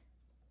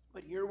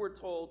 But here we're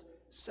told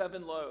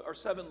 5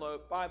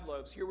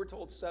 loaves. Here we're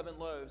told 7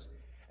 loaves.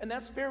 And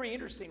that's very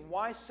interesting.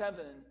 Why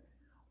 7?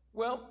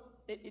 Well,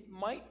 it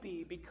might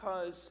be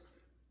because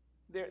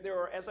there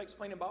are, as I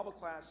explained in Bible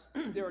class,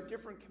 there are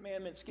different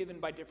commandments given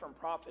by different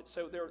prophets.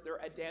 So there are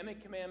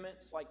Adamic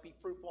commandments, like be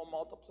fruitful and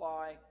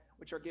multiply,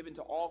 which are given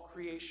to all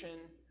creation,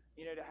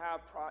 to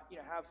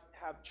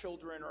have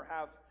children or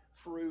have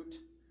fruit.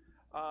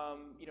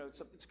 It's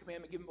a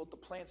commandment given both to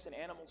plants and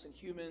animals and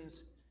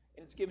humans,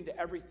 and it's given to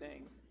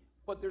everything.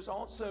 But there's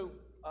also,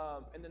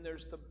 and then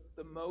there's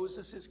the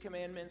Moses'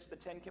 commandments, the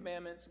 10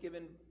 commandments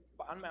given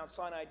on Mount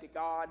Sinai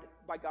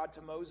by God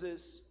to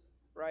Moses,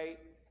 right?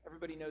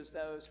 Everybody knows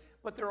those.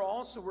 But there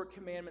also were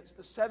commandments,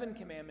 the 7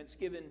 commandments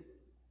given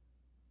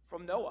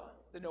from Noah,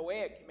 the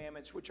Noahic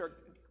commandments, which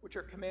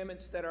are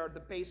commandments that are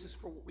the basis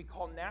for what we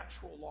call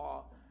natural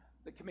law,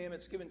 the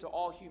commandments given to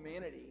all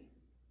humanity,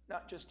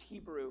 not just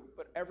Hebrew,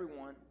 but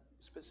everyone,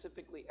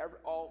 specifically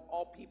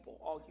all people,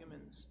 all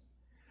humans.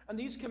 And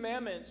these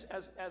commandments,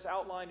 as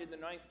outlined in the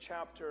 9th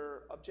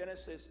chapter of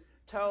Genesis,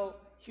 tell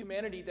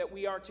humanity that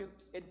we are to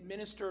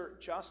administer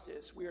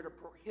justice, we are to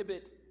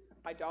prohibit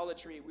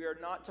idolatry, we are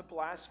not to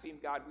blaspheme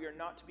God, we are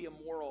not to be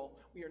immoral,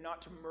 we are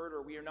not to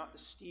murder, we are not to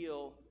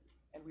steal,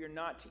 and we are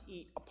not to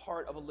eat a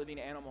part of a living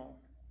animal.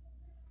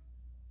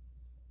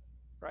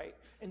 Right?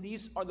 And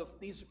these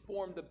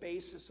form the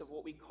basis of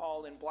what we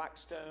call in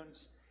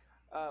Blackstone's,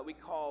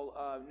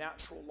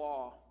 natural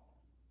law,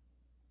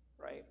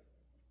 right?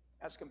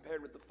 As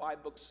compared with the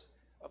 5 books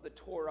of the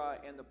Torah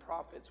and the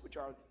prophets, which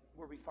are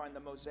where we find the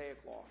Mosaic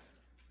law.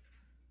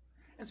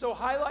 And so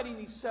highlighting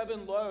these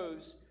 7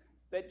 loaves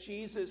that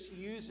Jesus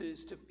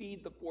uses to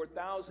feed the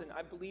 4,000,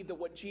 I believe that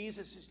what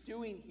Jesus is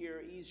doing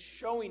here, he's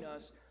showing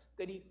us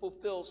that he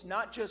fulfills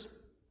not just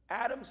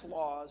Adam's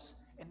laws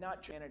and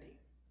not humanity.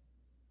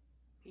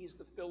 He's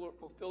the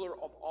fulfiller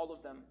of all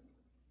of them.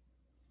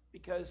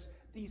 Because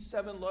these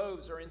 7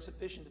 loaves are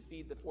insufficient to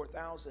feed the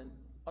 4,000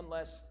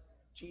 unless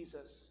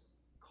Jesus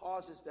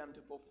causes them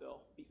to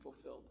be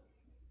fulfilled.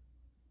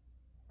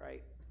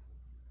 Right?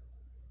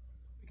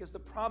 Because the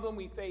problem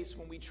we face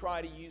when we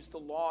try to use the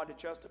law to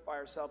justify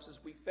ourselves is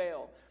we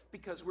fail.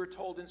 Because we're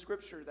told in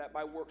Scripture that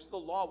by works of the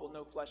law will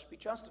no flesh be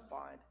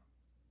justified.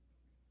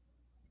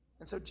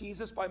 And so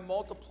Jesus, by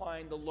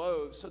multiplying the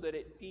loaves so that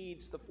it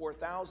feeds the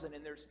 4,000,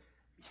 and there's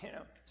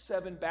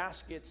 7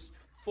 baskets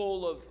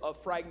full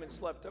of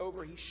fragments left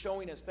over, he's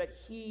showing us that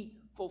he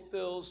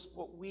fulfills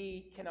what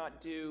we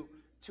cannot do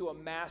to a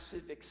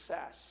massive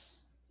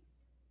excess.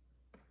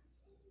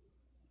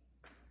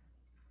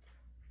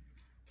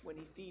 When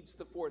he feeds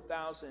the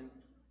 4,000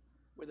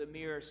 with a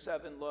mere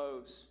 7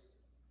 loaves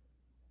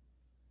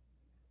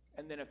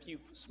and then a few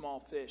small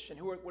fish. And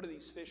what do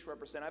these fish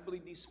represent? I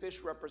believe these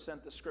fish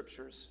represent the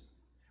Scriptures,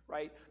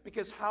 right?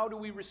 Because how do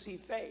we receive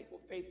faith? Well,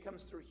 faith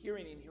comes through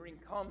hearing, and hearing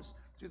comes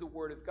through the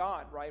Word of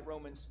God, right?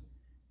 Romans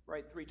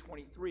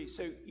 3:23.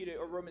 So,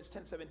 or Romans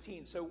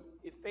 10:17. So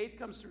if faith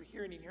comes through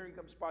hearing, and hearing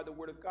comes by the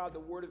Word of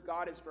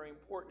God is very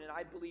important, and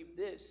I believe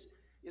this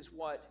is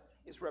what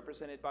is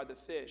represented by the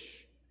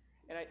fish.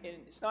 And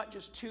it's not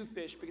just 2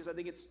 fish, because I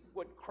think it's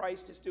what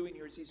Christ is doing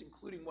here is he's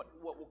including what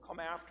will come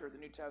after the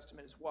New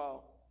Testament as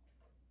well.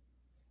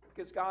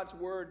 Because God's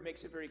word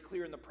makes it very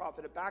clear in the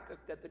prophet Habakkuk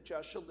that the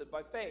just shall live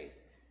by faith.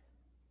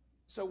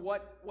 So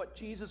what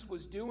Jesus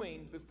was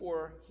doing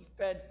before he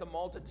fed the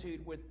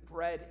multitude with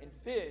bread and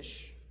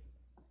fish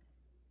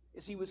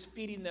is he was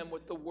feeding them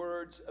with the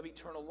words of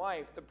eternal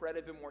life, the bread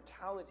of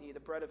immortality, the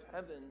bread of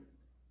heaven,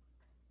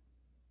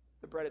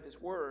 the bread of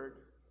his word.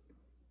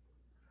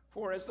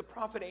 For as the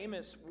prophet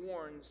Amos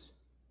warns,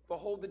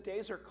 behold, the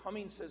days are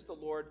coming, says the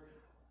Lord,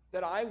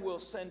 that I will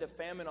send a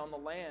famine on the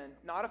land,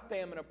 not a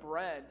famine of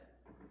bread,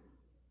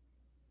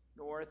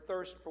 nor a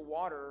thirst for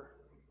water,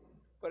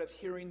 but of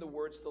hearing the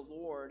words of the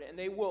Lord. And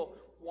they will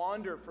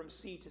wander from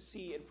sea to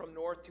sea and from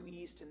north to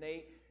east, and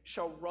they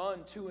shall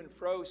run to and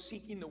fro,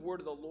 seeking the word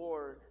of the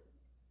Lord,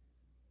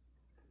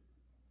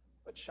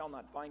 but shall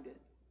not find it.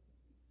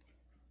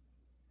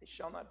 They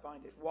shall not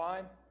find it.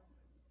 Why?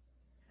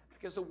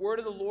 Because the word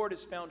of the Lord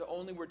is found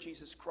only where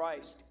Jesus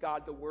Christ,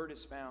 God the Word,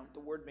 is found.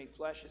 The Word made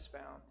flesh is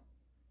found.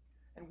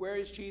 And where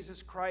is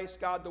Jesus Christ,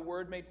 God the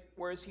Word made,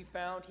 where is he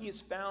found? He is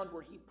found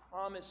where he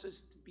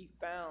promises to be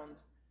found.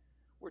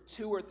 Where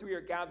 2 or 3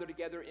 are gathered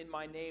together in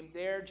my name,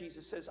 there,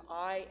 Jesus says,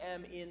 I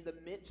am in the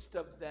midst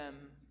of them.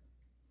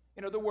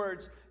 In other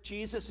words,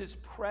 Jesus'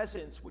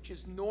 presence, which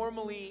is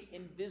normally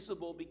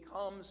invisible,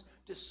 becomes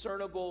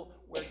discernible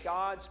where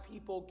God's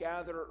people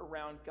gather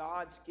around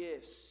God's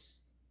gifts,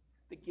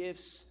 the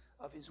gifts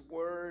of his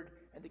word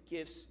and the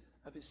gifts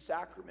of his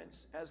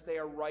sacraments as they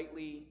are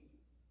rightly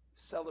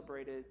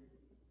celebrated.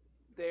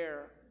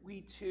 There,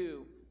 we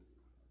too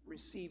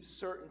receive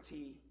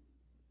certainty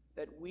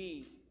that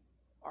we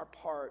are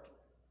part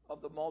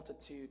of the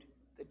multitude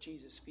that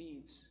Jesus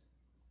feeds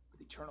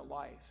with eternal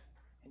life.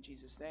 In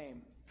Jesus'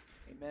 name,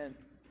 amen.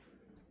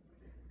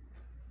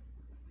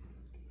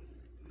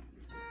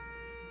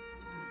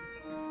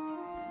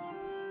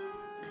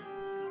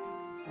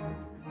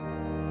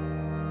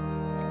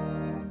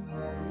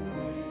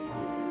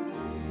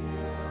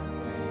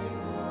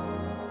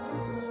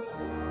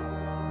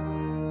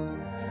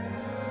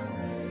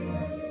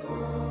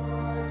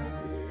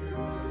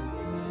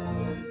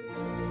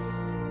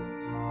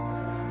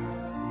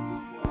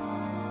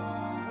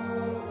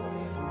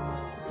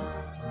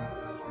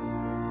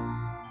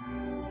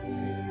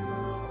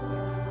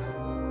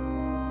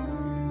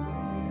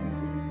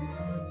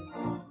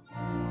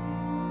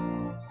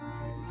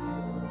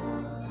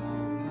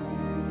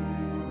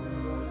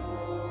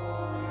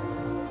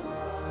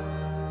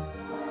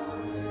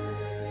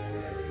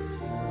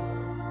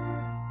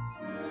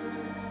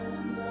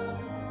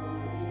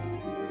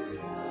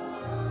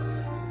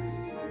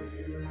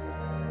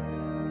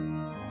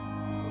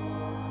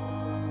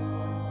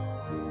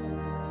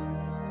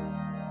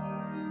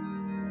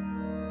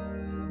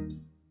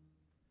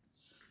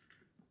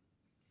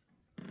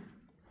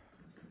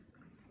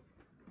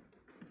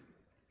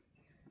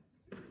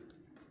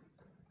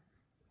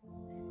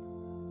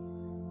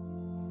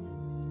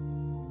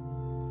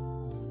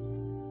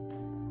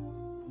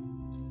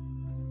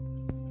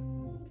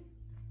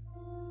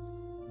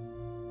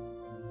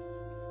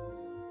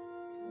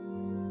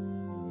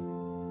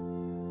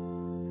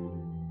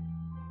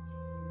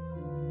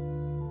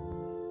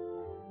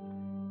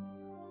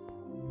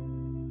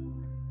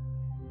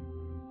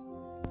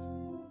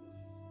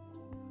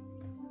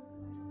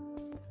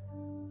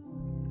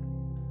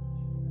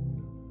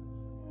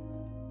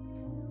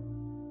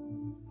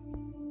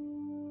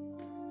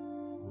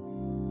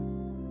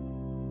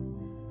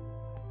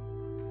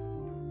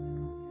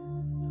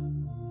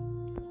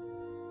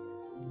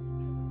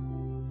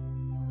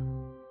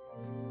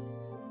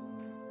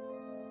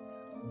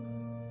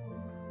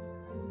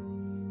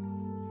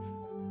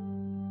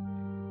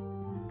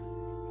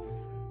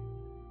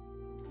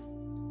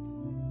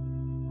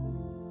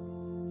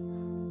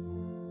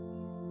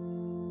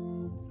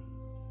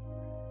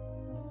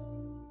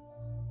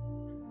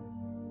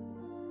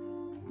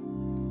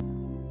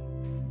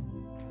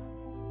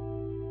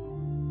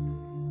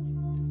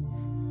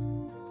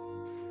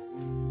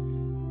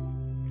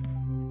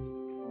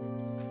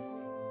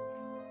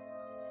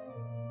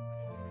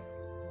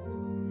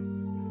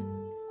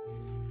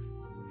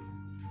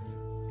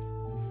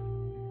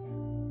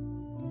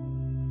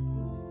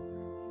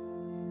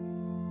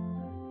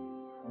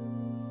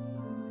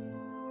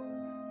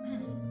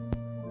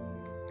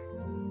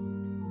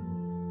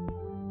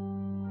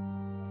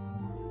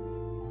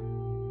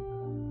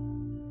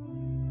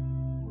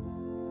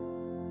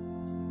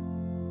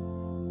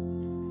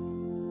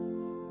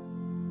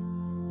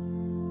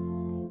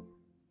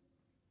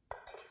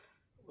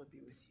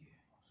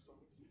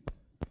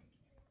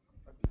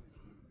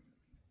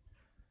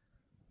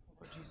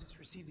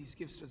 Receive these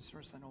gifts to the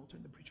service of thine altar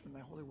and the preachment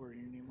of thy holy word. In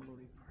your name, O Lord,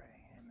 we pray.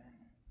 Amen.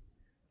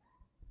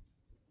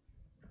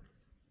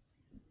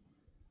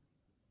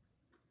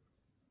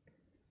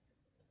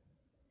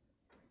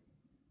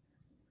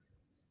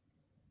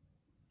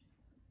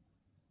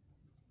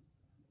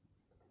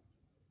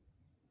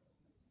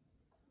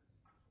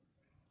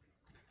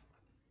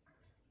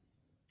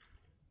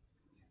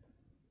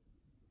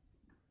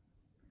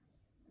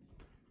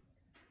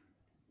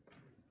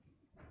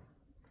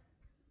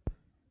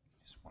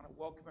 I want to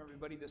welcome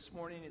everybody this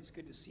morning. It's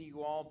good to see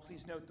you all.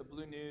 Please note the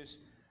blue news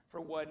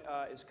for what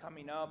is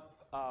coming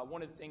up.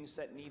 one of the things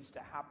that needs to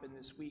happen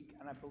this week,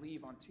 and I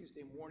believe on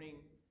Tuesday morning,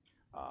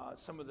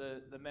 some of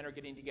the men are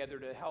getting together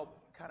to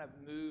help kind of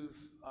move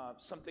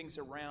some things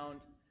around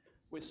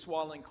with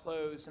swaddling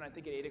clothes, and I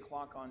think at 8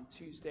 o'clock on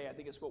Tuesday, I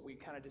think is what we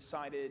kind of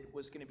decided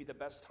was going to be the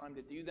best time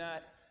to do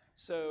that.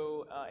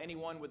 So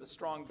anyone with a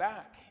strong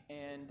back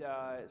and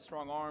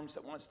strong arms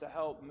that wants to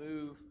help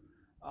move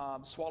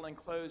swaddling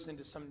clothes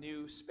into some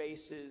new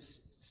spaces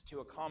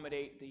to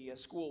accommodate the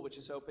school, which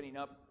is opening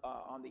up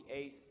on the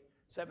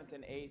 7th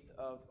and 8th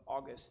of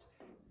August.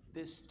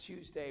 This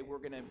Tuesday, we're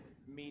going to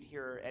meet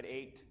here at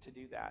 8 to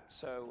do that.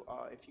 So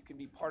if you can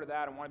be part of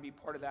that and want to be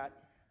part of that,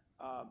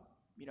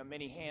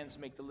 many hands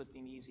make the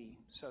lifting easy.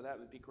 So that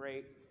would be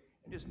great.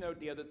 And just note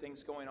the other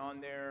things going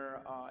on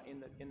there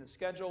in the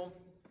schedule.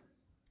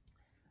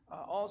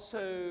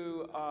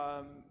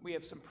 Also, we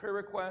have some prayer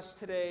requests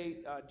today.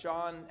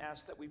 John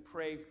asked that we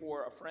pray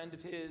for a friend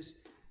of his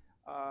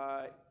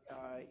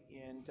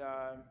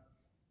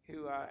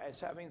who is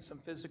having some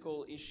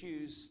physical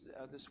issues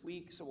this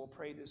week. So we'll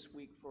pray this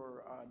week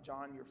for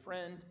John, your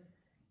friend,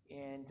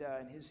 and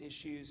his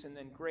issues. And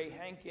then Gray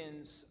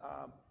Hankins,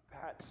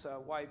 Pat's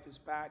wife, is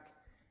back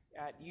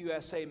at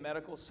USA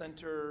Medical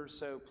Center.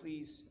 So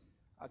please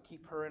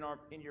keep her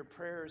in your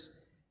prayers.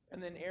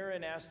 And then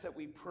Erin asked that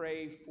we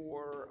pray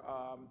for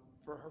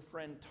her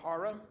friend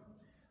Tara,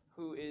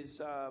 who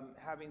is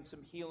having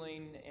some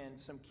healing and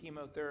some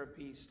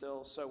chemotherapy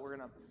still. So we're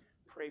going to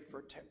pray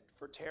for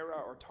Tara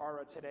or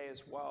Tara today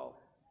as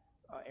well.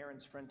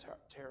 Erin's friend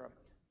Tara.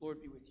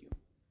 Lord be with you.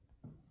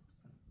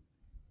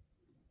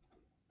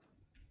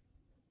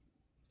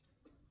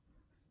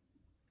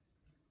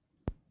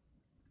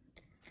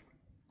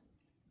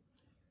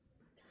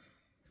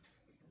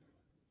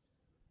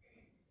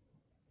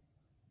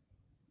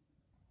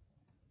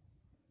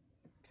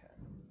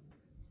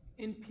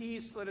 In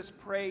peace, let us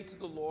pray to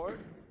the Lord.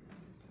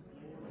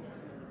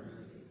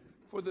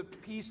 For the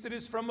peace that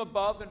is from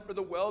above and for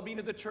the well-being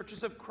of the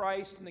churches of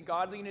Christ and the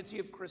godly unity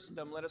of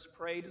Christendom, let us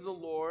pray to the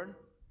Lord.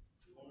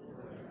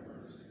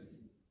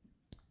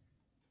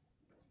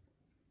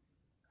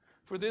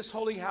 For this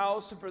holy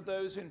house and for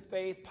those in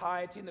faith,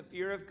 piety, and the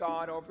fear of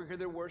God overhear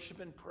their worship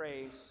and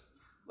praise,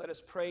 let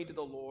us pray to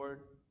the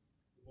Lord.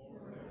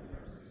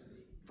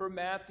 For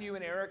Matthew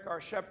and Eric,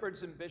 our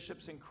shepherds and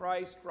bishops in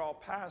Christ, for all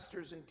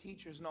pastors and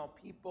teachers and all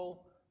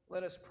people,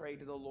 let us pray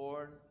to the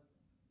Lord.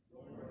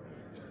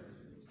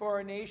 For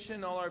our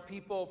nation, all our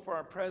people, for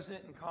our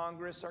president and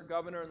Congress, our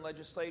governor and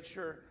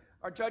legislature,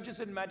 our judges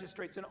and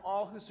magistrates, and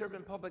all who serve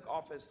in public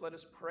office, let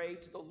us pray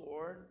to the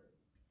Lord.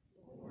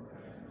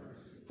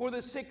 For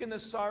the sick and the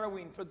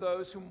sorrowing, for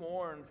those who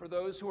mourn, for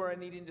those who are in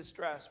need and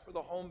distress, for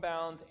the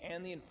homebound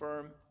and the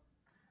infirm.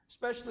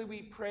 Especially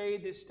we pray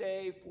this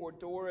day for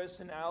Doris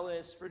and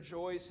Alice, for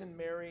Joyce and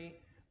Mary,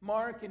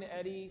 Mark and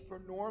Eddie, for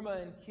Norma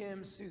and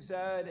Kim,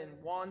 Suzette and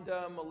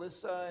Wanda,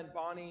 Melissa and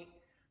Bonnie,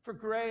 for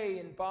Gray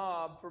and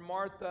Bob, for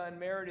Martha and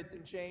Meredith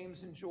and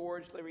James and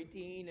George, Larry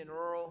Dean and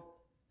Earl,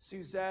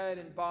 Suzette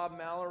and Bob,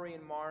 Mallory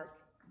and Mark,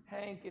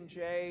 Hank and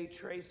Jay,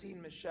 Tracy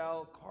and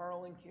Michelle,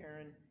 Carl and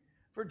Karen,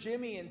 for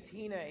Jimmy and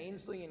Tina,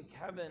 Ainsley and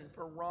Kevin,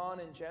 for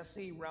Ron and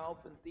Jesse,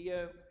 Ralph and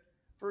Theo,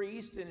 for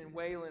Easton and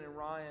Waylon and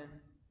Ryan.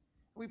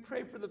 We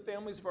pray for the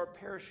families of our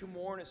parish who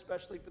mourn,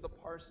 especially for the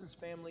Parsons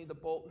family, the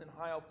Bolton and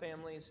Heil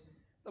families,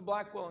 the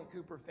Blackwell and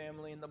Cooper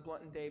family, and the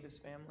Blunt and Davis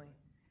family.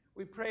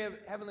 We pray,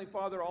 Heavenly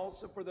Father,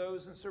 also for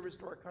those in service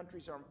to our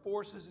country's armed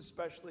forces,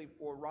 especially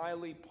for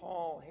Riley,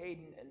 Paul,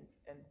 Hayden,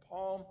 and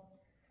Paul.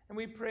 And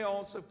we pray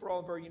also for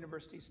all of our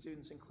university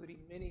students, including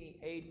Minnie,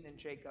 Aiden, and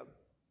Jacob.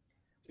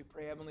 We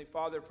pray, Heavenly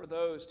Father, for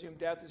those to whom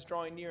death is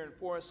drawing near, and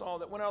for us all,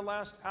 that when our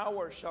last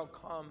hour shall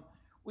come,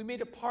 we may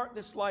depart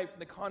this life in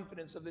the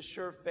confidence of the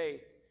sure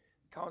faith,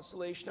 the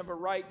consolation of a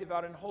right,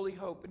 devout, and holy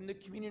hope, and in the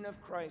communion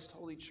of Christ,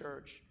 Holy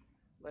Church.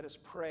 Let us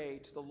pray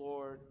to the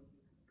Lord.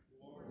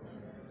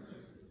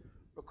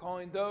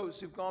 Recalling those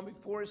who've gone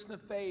before us in the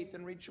faith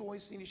and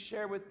rejoicing to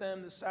share with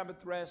them the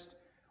Sabbath rest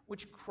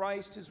which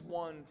Christ has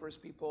won for his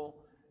people,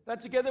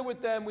 that together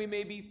with them we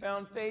may be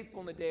found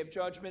faithful in the day of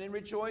judgment and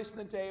rejoice in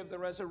the day of the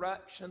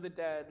resurrection of the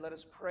dead. Let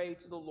us pray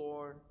to the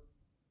Lord.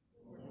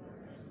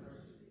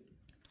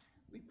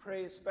 We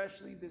pray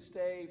especially this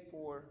day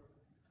for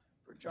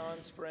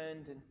John's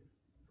friend and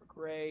for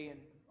Gray and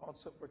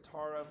also for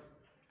Tara.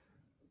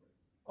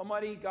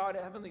 Almighty God,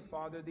 Heavenly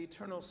Father, the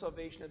eternal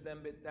salvation of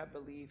them that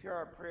believe. Hear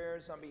our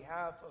prayers on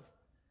behalf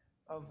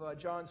of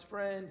John's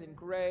friend and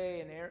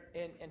Gray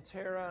and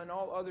Tara and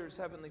all others,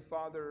 Heavenly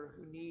Father,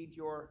 who need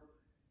your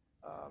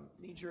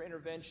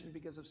intervention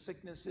because of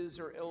sicknesses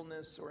or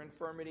illness or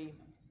infirmity.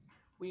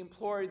 We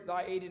implore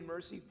thy aid and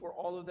mercy for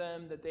all of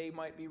them, that they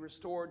might be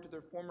restored to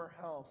their former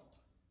health,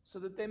 so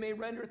that they may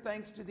render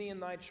thanks to thee in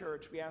thy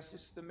church. We ask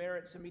this through the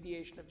merits and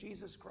mediation of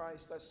Jesus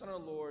Christ, thy Son, our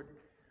Lord,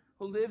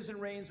 who lives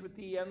and reigns with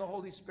thee and the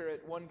Holy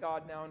Spirit, one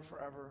God, now and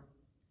forever.